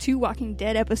course, 2 Walking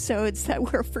Dead episodes that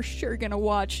we're for sure going to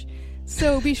watch.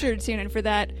 So be sure to tune in for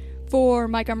that. For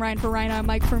Mike, I'm Ryan. For Ryan, I'm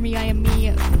Mike. For me, I am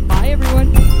me. Bye,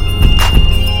 everyone.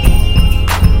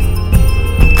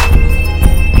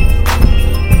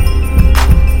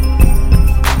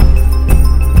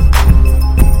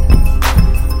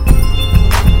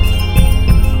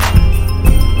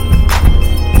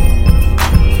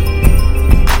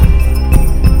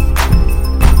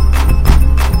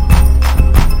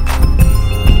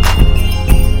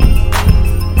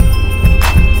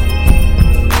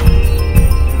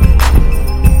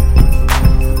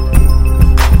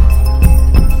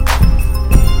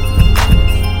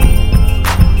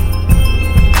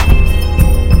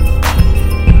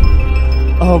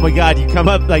 Oh my God, you come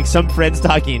up like some friends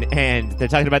talking and they're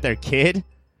talking about their kid,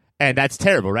 and that's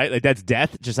terrible, right? Like that's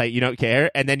death, just like you don't care.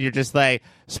 And then you're just like,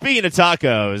 speaking of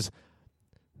tacos,